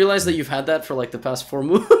 Yeah. Do you realize that you've had that for like the past 4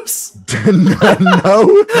 moves? No,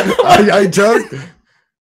 I don't.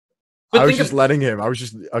 But I was just letting him. I was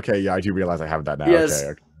just okay. Yeah, I do realize I have that now. Yes.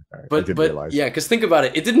 Okay. But yeah, because think about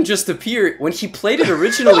it. It didn't just appear when he played it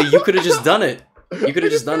originally. You could have just done it. You could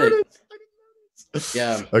have just done it.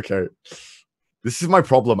 Yeah. Okay. This is my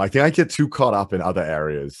problem. I think I get too caught up in other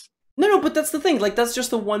areas. No, but that's the thing. Like, that's just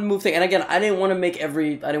the one move thing. And again, I didn't want to make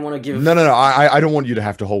every. I didn't want to give. No. I don't want you to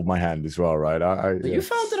have to hold my hand as well, right? You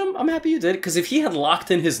found it. I'm happy you did. Because if he had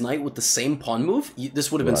locked in his knight with the same pawn move,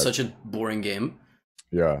 this would have been such a boring game.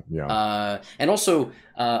 Yeah. And also,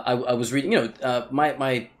 I was reading. You know,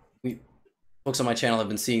 my folks on my channel have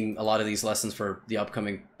been seeing a lot of these lessons for the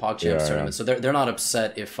upcoming PogChamps tournament, so they're not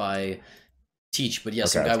upset if I teach. But yeah,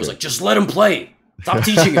 some guy was like, "Just let him play. Stop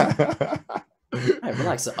teaching him." Alright,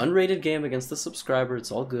 relax. The unrated game against the subscriber. It's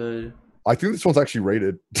all good. I think this one's actually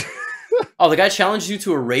rated. Oh, the guy challenged you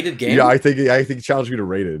to a rated game? Yeah, I think he challenged me to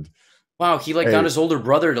rated. Wow, he like got his older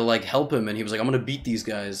brother to like help him, and he was like, "I'm gonna beat these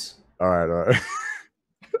guys." All right.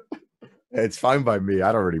 It's fine by me.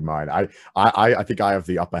 I don't really mind. I think I have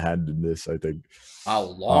the upper hand in this. I think. Wow,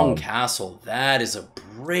 long castle. That is a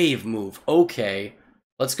brave move. Okay,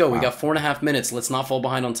 let's go. We got 4.5 minutes. Let's not fall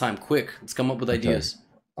behind on time. Quick, let's come up with ideas.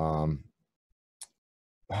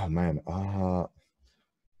 Oh man.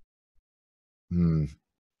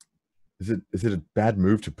 Is it a bad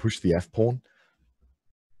move to push the F pawn?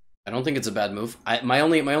 I don't think it's a bad move. My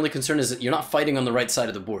only concern is that you're not fighting on the right side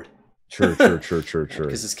of the board. True.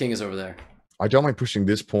 Because his king is over there. I don't like pushing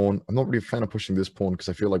this pawn. I'm not really a fan of pushing this pawn because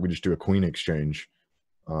I feel like we just do a queen exchange.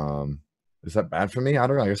 Is that bad for me? I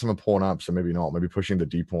don't know. I guess I'm a pawn up, so maybe not. Maybe pushing the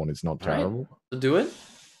d pawn is not terrible. Right. Do it.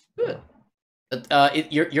 Good.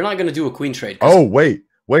 You're not going to do a queen trade. Oh wait!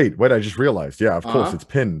 I just realized. Yeah, of course it's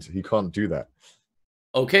pinned. He can't do that.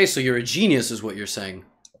 Okay, so you're a genius, is what you're saying.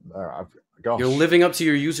 Gosh. You're living up to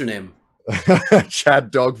your username.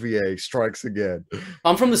 CDawgVA strikes again.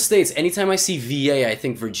 I'm from the States. Anytime I see VA, I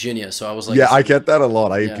think Virginia. So I was like, yeah, I get that a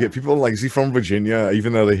lot. I get people like, is he from Virginia?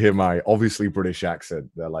 Even though they hear my obviously British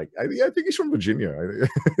accent, they're like, I think he's from Virginia.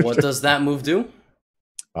 What does that move do?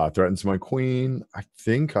 Threatens my queen. I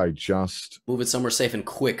think I just move it somewhere safe and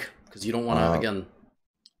quick because you don't want to again.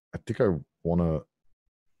 I think I want to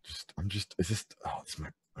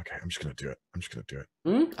okay, I'm just gonna do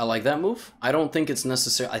it. I like that move. I don't think it's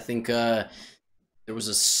necessary. I think there was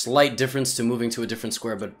a slight difference to moving to a different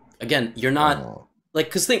square, but again, you're not like,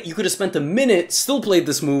 because think you could have spent a minute, still played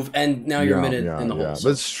this move, and now you're a minute in the hole. Yeah,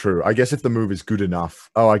 that's true. I guess if the move is good enough.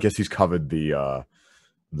 Oh, I guess he's covered the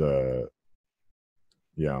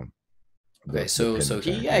okay, so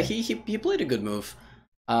he played a good move.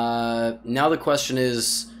 Now the question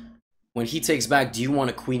is, when he takes back, do you want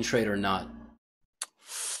a queen trade or not?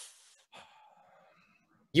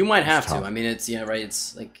 You might have to. I mean, it's right.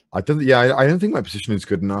 It's like I don't think my position is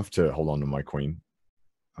good enough to hold on to my queen.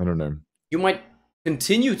 I don't know. You might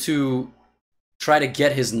continue to try to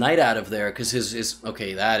get his knight out of there because his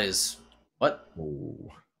okay. That is what.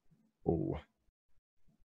 Do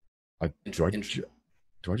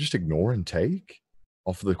I just ignore and take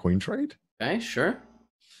off the queen trade? Okay, sure.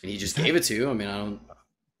 And he just gave it to you. I mean, I don't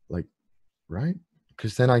like right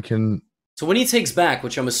because then I can. So when he takes back,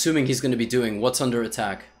 which I'm assuming he's going to be doing, what's under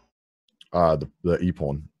attack? The e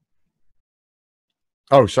pawn.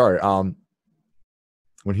 Oh, sorry.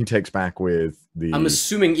 When he takes back with the, I'm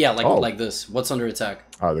assuming, yeah, like this. What's under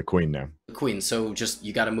attack? The queen now. The queen. So just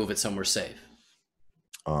you got to move it somewhere safe.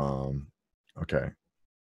 Okay.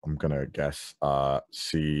 I'm gonna guess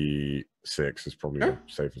c6 is probably the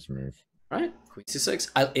safest move. All right, queen c6.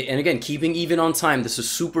 And again, keeping even on time. This is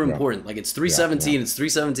super important. Like it's 3:17. It's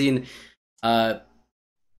 3:17.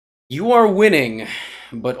 You are winning,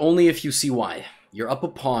 but only if you see why. You're up a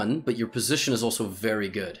pawn, but your position is also very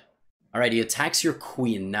good. All right, he attacks your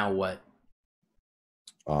queen. Now what?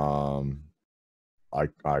 I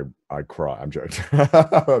cry. I'm joking.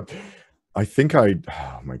 I think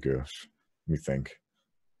oh my gosh. Let me think.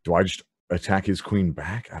 Do I just attack his queen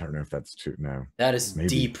back? I don't know if that's too. No. That is maybe.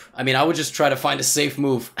 Deep. I mean, I would just try to find a safe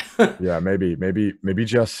move. Yeah, maybe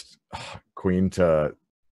just queen to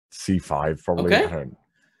c5 probably. Okay. I don't.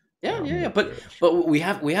 Yeah. But we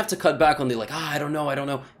have to cut back on the like. I don't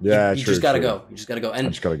know. Yeah, you just gotta go. You just gotta go. And I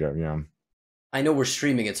just gotta go. Yeah. I know we're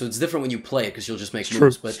streaming it, so it's different when you play it because you'll just make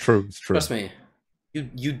moves. But it's true. Trust me,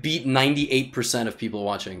 you'd beat 98% of people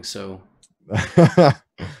watching. So.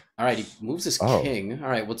 All right, he moves his king. All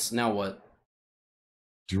right, now what?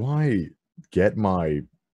 Do I get my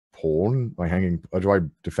pawn by hanging? Or do I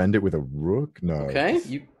defend it with a rook? No. Okay,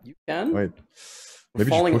 you can. Wait,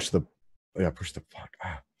 maybe just push the. Yeah, push the fuck.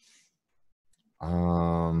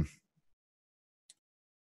 I'm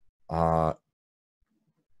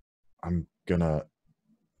gonna.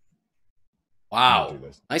 Wow,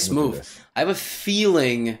 nice move. I have a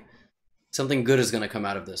feeling something good is going to come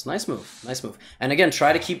out of this. Nice move. And again,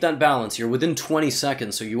 try to keep that balance. You're within 20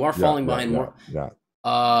 seconds, so you are falling behind more. Yeah.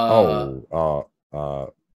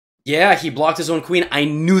 Yeah, he blocked his own queen. I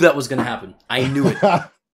knew that was going to happen. I knew it.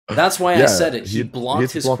 That's why I said it. He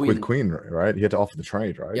blocked his queen. With queen, right? He had to offer the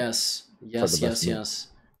trade, right? Yes.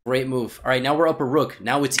 Great move. All right, now we're up a rook.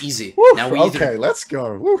 Now it's easy. Woof, now okay, let's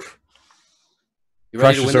go. Woof. You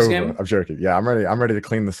ready to win this game? I'm joking. Yeah, I'm ready. I'm ready to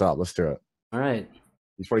clean this up. Let's do it. All right.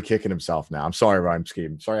 He's probably kicking himself now. I'm sorry, Rhyme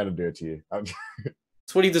Scheme. Sorry I had to do it to you. That's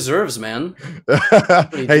what he deserves, man.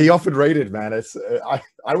 Hey, he offered rated, man. It's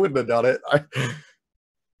I wouldn't have done it.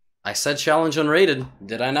 I said challenge unrated.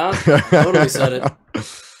 Did I not? I totally said it.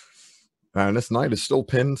 And this knight is still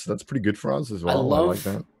pinned, so that's pretty good for us as well. I like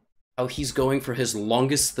that. How he's going for his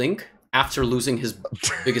longest think after losing his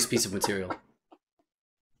biggest piece of material.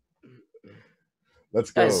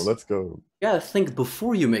 Let's go. Guys, let's go. You gotta think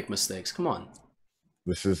before you make mistakes. Come on.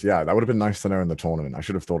 This is, that would have been nice to know in the tournament. I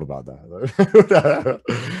should have thought about that.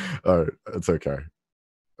 Oh, it's okay.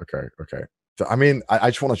 Okay. So, I mean, I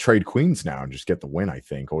just want to trade queens now and just get the win, I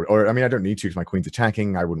think. Or I mean, I don't need to because my queen's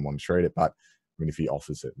attacking. I wouldn't want to trade it. But, I mean, if he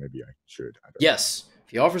offers it, maybe I should. Yes.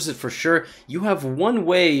 If he offers it for sure. You have one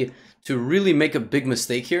way to really make a big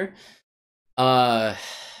mistake here.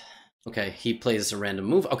 Okay, he plays a random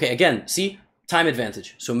move. Okay, again, see? Time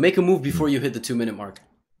advantage. So make a move before you hit the 2-minute mark.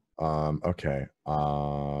 Okay.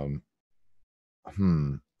 I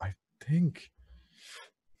think.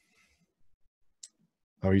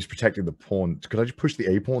 Oh, he's protecting the pawn. Could I just push the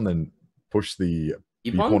A pawn, then push the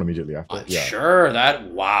B pawn immediately after? Yeah. Sure.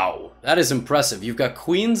 Wow. That is impressive. You've got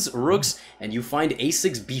queens, rooks, and you find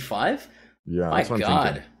A6, B5. Yeah. My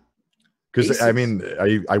God. Because I mean,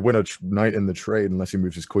 I win a knight in the trade unless he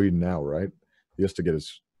moves his queen now, right? He has to get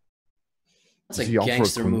his. That's a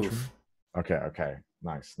gangster move. Okay.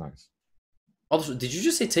 Nice. Also, did you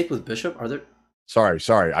just say take with bishop? Are there? Sorry.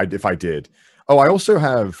 If I did. Oh, I also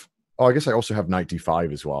have. Oh, I guess I also have knight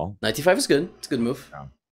d5 as well. Knight d5 is good. It's a good move. Yeah.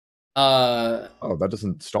 Oh, that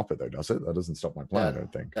doesn't stop it though, does it? That doesn't stop my plan. I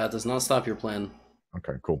don't think. That does not stop your plan.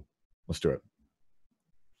 Okay, cool. Let's do it.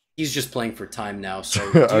 He's just playing for time now.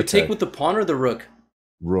 So, do you take with the pawn or the rook?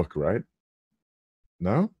 Rook, right?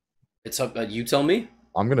 No. It's up. You tell me.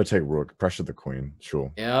 I'm gonna take rook. Pressure the queen.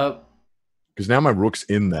 Sure. Yeah. Because now my rook's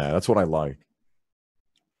in there. That's what I like.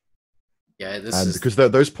 Yeah, because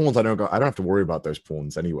those pawns I don't have to worry about those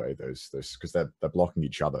pawns anyway. Those because they're blocking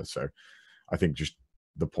each other. So I think just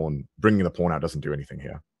bringing the pawn out doesn't do anything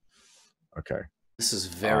here. Okay. This is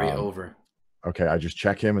very over. Okay, I just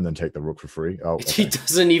check him and then take the rook for free. Oh, okay. He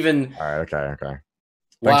doesn't even. All right. Okay.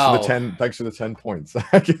 Wow. Thanks for the 10 points.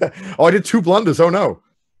 Oh, I did 2 blunders. Oh no.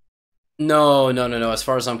 No. As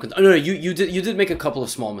far as I'm concerned, no. You did make a couple of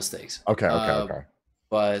small mistakes. Okay.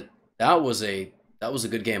 But that was a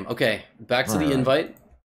good game. Okay, back to the invite.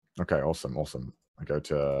 Okay, awesome. I go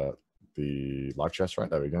to the live chess, right?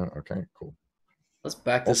 There we go. Okay, cool. Let's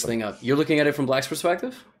back this thing up. You're looking at it from Black's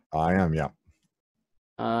perspective? I am, yeah.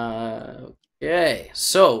 Okay,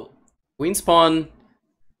 so queen's pawn,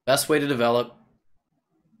 best way to develop.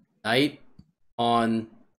 Knight, on,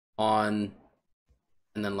 and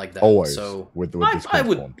then like that. Always. So with I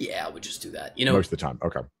would just do that. You know, most of the time.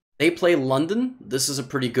 Okay. They play London. This is a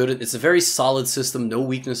pretty good. It's a very solid system. No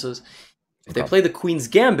weaknesses. If they play the Queen's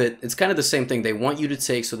Gambit, it's kind of the same thing. They want you to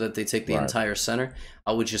take so that they take the entire center.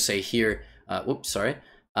 I would just say here.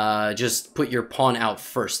 Just put your pawn out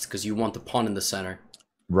first because you want the pawn in the center.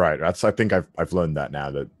 Right. I think I've learned that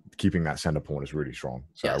now, that keeping that center pawn is really strong.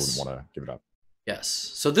 So I wouldn't want to give it up. Yes.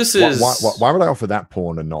 So this is why would I offer that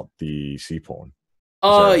pawn and not the C pawn?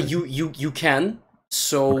 You can.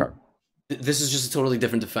 So this is just a totally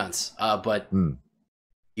different defense. But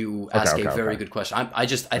you ask a very good question. I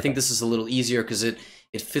think this is a little easier because it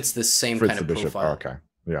fits this same kind of profile. Oh, okay.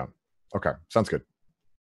 Yeah. Okay. Sounds good.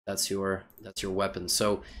 That's your weapon.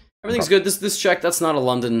 So everything's good. This check, that's not a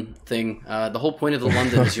London thing. The whole point of the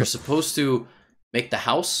London is you're supposed to make the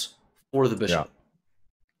house for the bishop.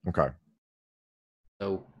 Yeah. Okay.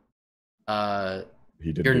 So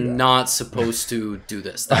you're not supposed to do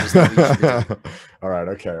this. That is not what you should be doing. All right.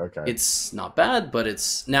 Okay. It's not bad, but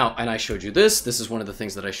it's now. And I showed you this. This is one of the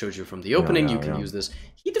things that I showed you from the opening. You can use this.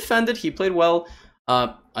 He defended. He played well.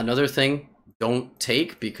 Another thing, don't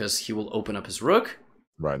take because he will open up his rook.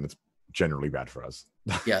 Right, and it's generally bad for us.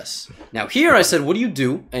 Yes. Now here I said, what do you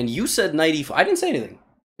do? And you said knight e4. I didn't say anything.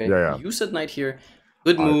 Okay? Yeah. You said knight here.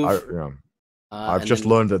 Good move. I've just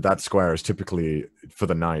learned that square is typically, for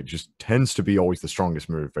the knight, just tends to be always the strongest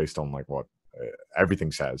move based on like what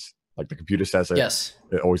everything says. Like the computer says it. Yes.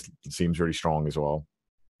 It always seems really strong as well.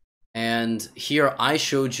 And here I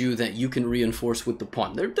showed you that you can reinforce with the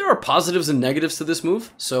pawn. There are positives and negatives to this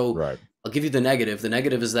move. So right. I'll give you the negative. The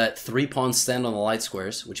negative is that 3 pawns stand on the light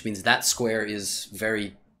squares, which means that square is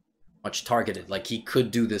very much targeted. Like he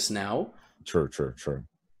could do this now. True.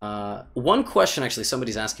 One question, actually,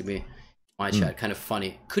 somebody's asking me in my chat, kind of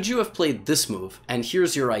funny. Could you have played this move? And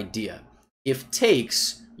here's your idea. If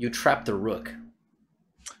takes, you trap the rook.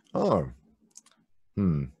 Oh.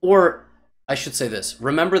 Or, I should say this.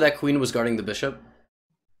 Remember that queen was guarding the bishop?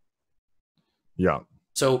 Yeah.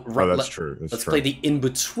 So that's true. Let's play the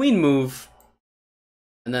in-between move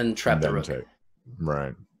and then trap the rook.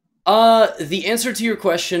 Right. The answer to your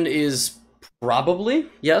question is probably,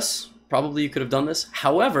 yes. Probably you could have done this.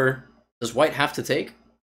 However, does white have to take?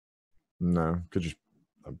 No. Could just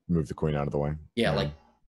move the queen out of the way. Yeah, like,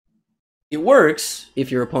 it works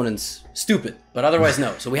if your opponent's stupid, but otherwise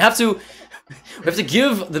no. So we have to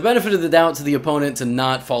give the benefit of the doubt to the opponent to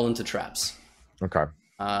not fall into traps. Okay.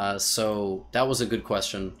 So that was a good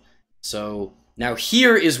question. So now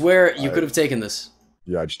here is where you could have taken this.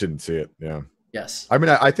 Yeah, I just didn't see it. Yeah. Yes. I mean,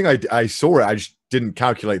 I think I saw it. I just didn't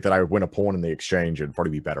calculate that I would win a pawn in the exchange and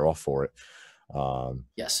probably be better off for it.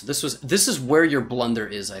 Yes, this is where your blunder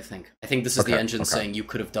is, I think. I think this is the engine saying you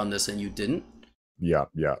could have done this and you didn't. Yeah.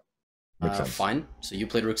 Makes sense. Fine. So you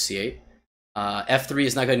played rook c8. F3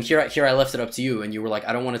 is not good. And here I left it up to you, and you were like,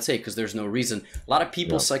 I don't want to take because there's no reason. A lot of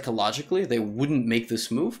people psychologically, they wouldn't make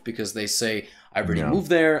this move because they say, I already moved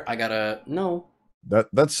there. I gotta no.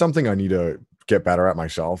 That's something I need to get better at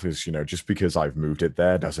myself. Is just because I've moved it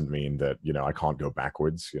there doesn't mean that I can't go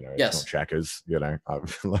backwards. It's not checkers.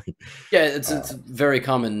 Like it's very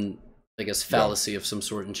common, I guess, fallacy of some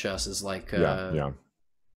sort in chess is like I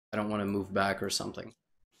don't want to move back or something.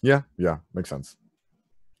 Yeah, makes sense.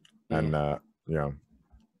 And and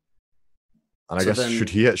I guess then, should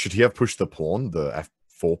he have pushed the pawn, the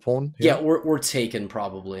f4 pawn here? Yeah, we're taken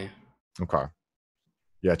probably. Okay.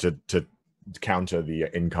 Yeah, to counter the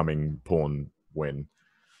incoming pawn win.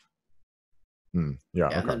 Yeah.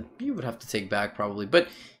 Okay. And then you would have to take back probably, but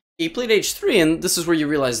he played h3, and this is where you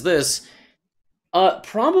realize this.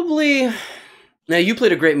 Probably. Now you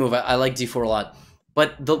played a great move. I like d4 a lot.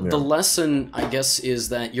 But the lesson, I guess, is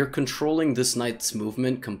that you're controlling this knight's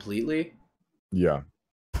movement completely. Yeah.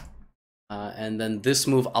 And then this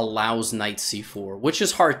move allows knight c4, which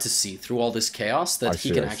is hard to see through all this chaos that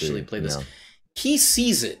he can actually play this. He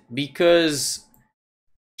sees it because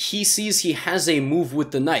he sees he has a move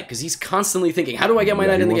with the knight because he's constantly thinking, how do I get my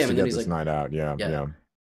knight in the game? And then he's like, knight out. Yeah.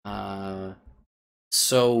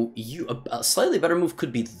 So a slightly better move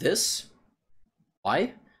could be this.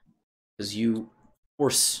 Why? Because you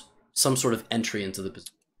force some sort of entry into the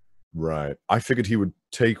position. Right. I figured he would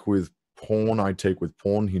take with pawn, I'd take with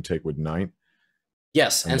pawn, he'd take with knight.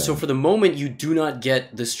 Yes, and so for the moment you do not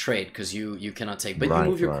get this trade because you cannot take. But you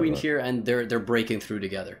move your queen here and they're breaking through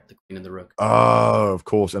together, the queen and the rook. Oh, of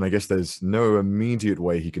course. And I guess there's no immediate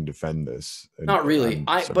way he can defend this. Not really.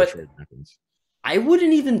 I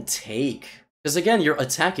wouldn't even take. Because again, you're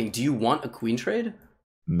attacking. Do you want a queen trade?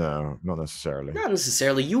 No, not necessarily. Not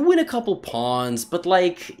necessarily. You win a couple pawns, but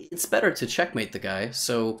like it's better to checkmate the guy.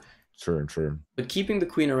 So true. But keeping the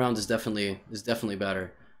queen around is definitely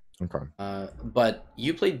better. Okay. But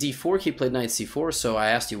you played d4, he played knight c4. So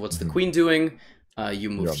I asked you, what's the queen doing?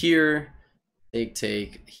 You moved here.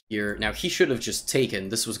 Take here. Now he should have just taken.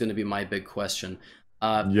 This was going to be my big question.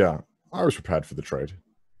 Yeah, I was prepared for the trade.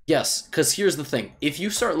 Yes, because here's the thing: if you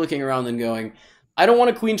start looking around and going, I don't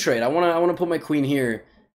want a queen trade. I want to put my queen here.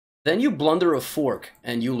 Then you blunder a fork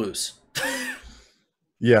and you lose.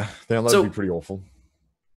 Yeah, that would be pretty awful.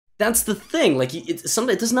 That's the thing. Like, it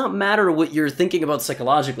does not matter what you're thinking about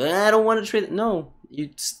psychologically. I don't want to trade. No,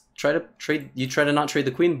 you try to trade. You try to not trade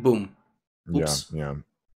the queen. Boom. Oops. Yeah.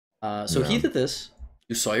 So he did this.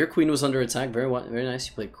 You saw your queen was under attack. Very nice.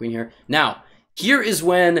 You played queen here. Now, here is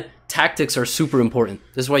when tactics are super important.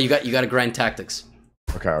 This is why you got to grind tactics.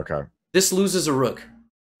 Okay. This loses a rook.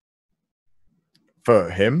 For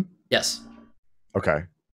him? Yes. Okay.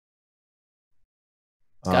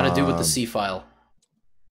 It's got to do with the C file.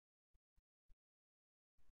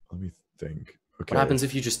 Let me think. Okay. What happens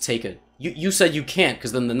if you just take it? You said you can't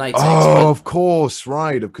because then the knight takes. Oh, of course,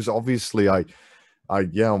 right. Because obviously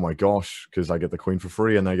yeah, oh my gosh, because I get the queen for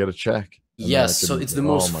free and I get a check. Yes, so it's the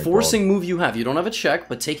most forcing move you have. You don't have a check,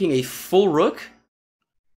 but taking a full rook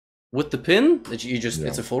with the pin,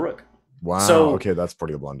 it's a full rook. Wow. So, okay, that's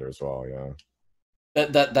pretty a blunder as well. Yeah.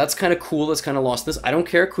 That's kind of cool. That's kind of lost this. I don't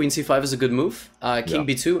care. Queen c5 is a good move. King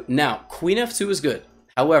b2. Now, queen f2 is good.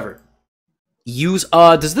 However, use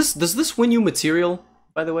does this win you material,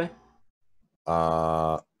 by the way?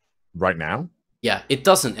 Right now? Yeah, it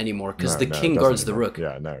doesn't anymore because the king guards the rook.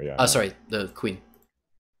 Yeah, yeah. Sorry, the queen.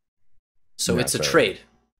 So it's a trade.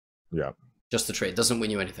 Yeah. Just a trade. Doesn't win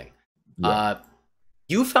you anything. Yeah.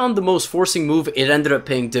 You found the most forcing move. It ended up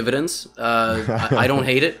paying dividends. I don't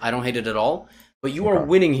hate it. I don't hate it at all. But you are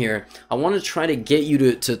winning here. I want to try to get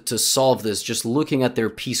you to solve this just looking at their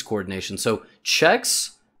piece coordination. So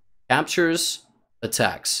checks, captures,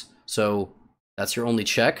 attacks. So that's your only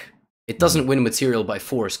check. It doesn't win material by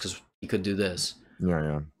force because you could do this.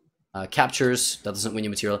 Yeah. Captures, that doesn't win you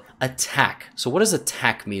material. Attack. So what does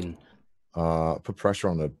attack mean? Put pressure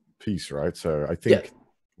on the piece, right? So I think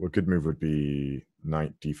a good move would be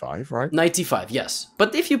knight d5, right? Knight d5, yes.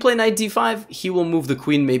 But if you play knight d5, he will move the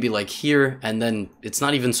queen maybe like here, and then it's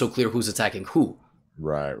not even so clear who's attacking who.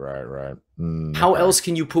 Right. How else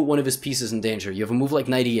can you put one of his pieces in danger? You have a move like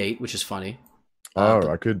knight e8, which is funny.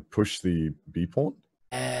 I could push the b pawn?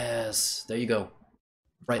 Yes, there you go.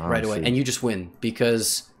 Right away. And you just win,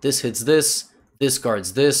 because this hits this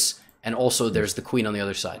guards this, and also there's the queen on the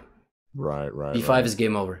other side. Right. b5 is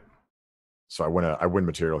game over. So I win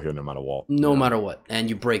material here no matter what. No matter what. And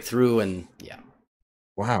you break through, and yeah.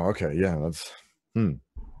 Wow, okay, yeah, that's...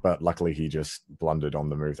 But luckily he just blundered on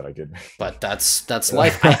the move that I did. But that's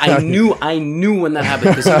life. I knew when that happened,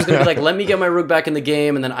 because he was going to be like, let me get my rook back in the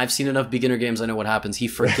game, and then I've seen enough beginner games, I know what happens. He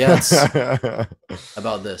forgets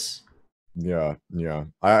about this. Yeah.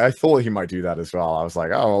 I thought he might do that as well. I was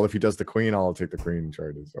like, oh, well, if he does the queen, I'll take the queen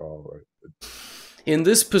trade as well. In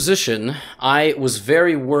this position, I was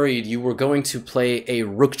very worried you were going to play a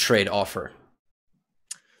rook trade offer.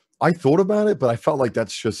 I thought about it, but I felt like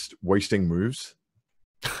that's just wasting moves.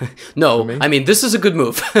 No, I mean, this is a good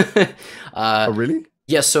move. Oh, really?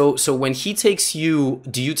 Yeah, so when he takes you,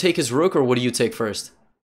 do you take his rook, or what do you take first?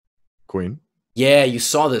 Queen. Yeah, you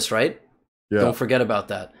saw this, right? Yeah. Don't forget about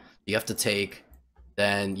that. You have to take,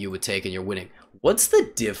 then you would take, and you're winning. What's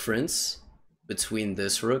the difference between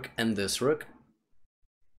this rook and this rook?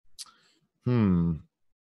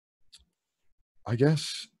 I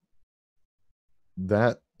guess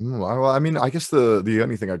that... Well, I mean, I guess the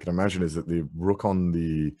only thing I can imagine is that the rook on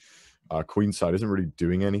the queen side isn't really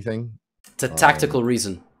doing anything. It's a tactical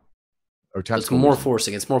reason. Oh, tactical it's more reason.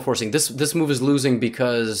 forcing. It's more forcing. This move is losing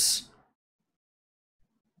because...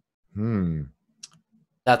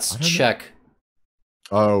 That's check.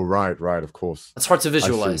 Oh, right, of course. It's hard to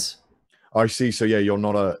visualize. I see. So yeah, you're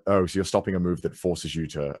not so you're stopping a move that forces you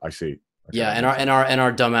to... I see. Okay. Yeah, and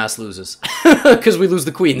our dumbass loses because we lose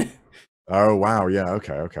the queen. Oh wow, yeah,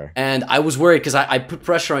 okay. And I was worried because I put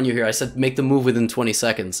pressure on you here. I said make the move within 20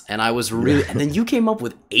 seconds, and I was really. And then you came up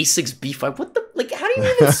with a6 b5. What the how do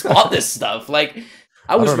you even spot this stuff? Like,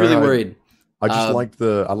 I was really worried. I just like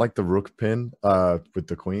the rook pin with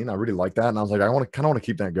the queen. I really like that, and I was like, I kind of want to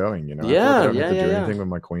keep that going. You know, I don't have to do anything with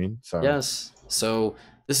my queen. So yes, so.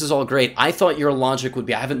 This is all great. I thought your logic would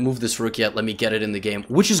be, I haven't moved this rook yet, let me get it in the game.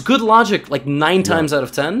 Which is good logic, like 9 times out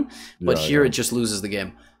of 10. But here it just loses the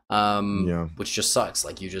game. Which just sucks.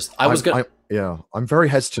 Like, you just... I'm very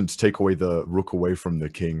hesitant to take away the rook away from the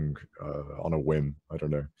king on a whim. I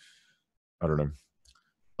don't know.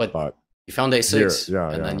 But you found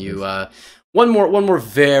a6. And then you... One more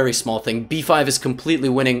very small thing. b5 is completely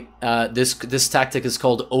winning. This tactic is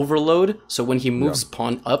called overload. So when he moves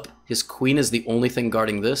pawn up, his queen is the only thing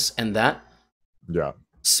guarding this and that. Yeah.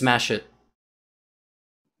 Smash it.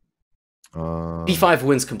 b5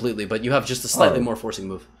 wins completely, but you have just a slightly more forcing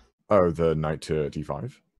move. Oh, the knight to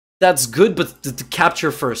d5? That's good, but the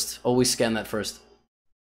capture first. Always scan that first.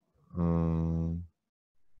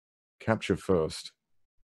 Capture first.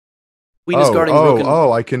 Queen is guarding rook.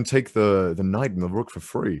 I can take the knight and the rook for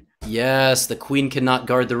free. Yes, the queen cannot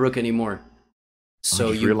guard the rook anymore. So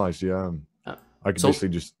I just realized, I can basically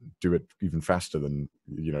just do it even faster than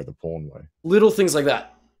the pawn way. Little things like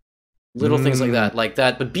that. Little things like that.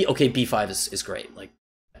 But B5 is great. Like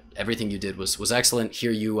everything you did was excellent.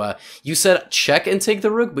 Here you said check and take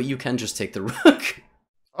the rook, but you can just take the rook.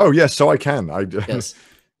 Oh yes, so I can. Yes,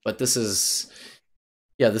 but this is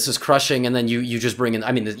crushing, and then you just bring in.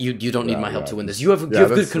 I mean, you don't need my help to win this. You have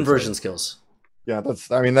good conversion skills. Yeah, that's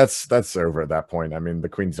over at that point. I mean, the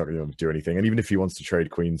queen's not going to do anything, and even if he wants to trade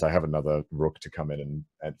queens, I have another rook to come in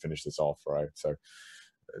and finish this off, right? So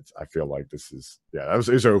I feel like this is it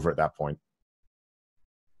was over at that point.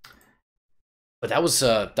 But that was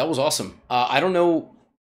awesome. I don't know.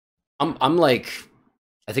 I'm like,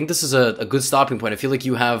 I think this is a good stopping point. I feel like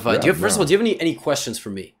you have. Do you have first of all, do you have any questions for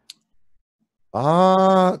me?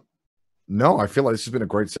 No, I feel like this has been a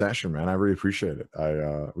great session, man. I really appreciate it.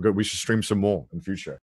 We should stream some more in the future.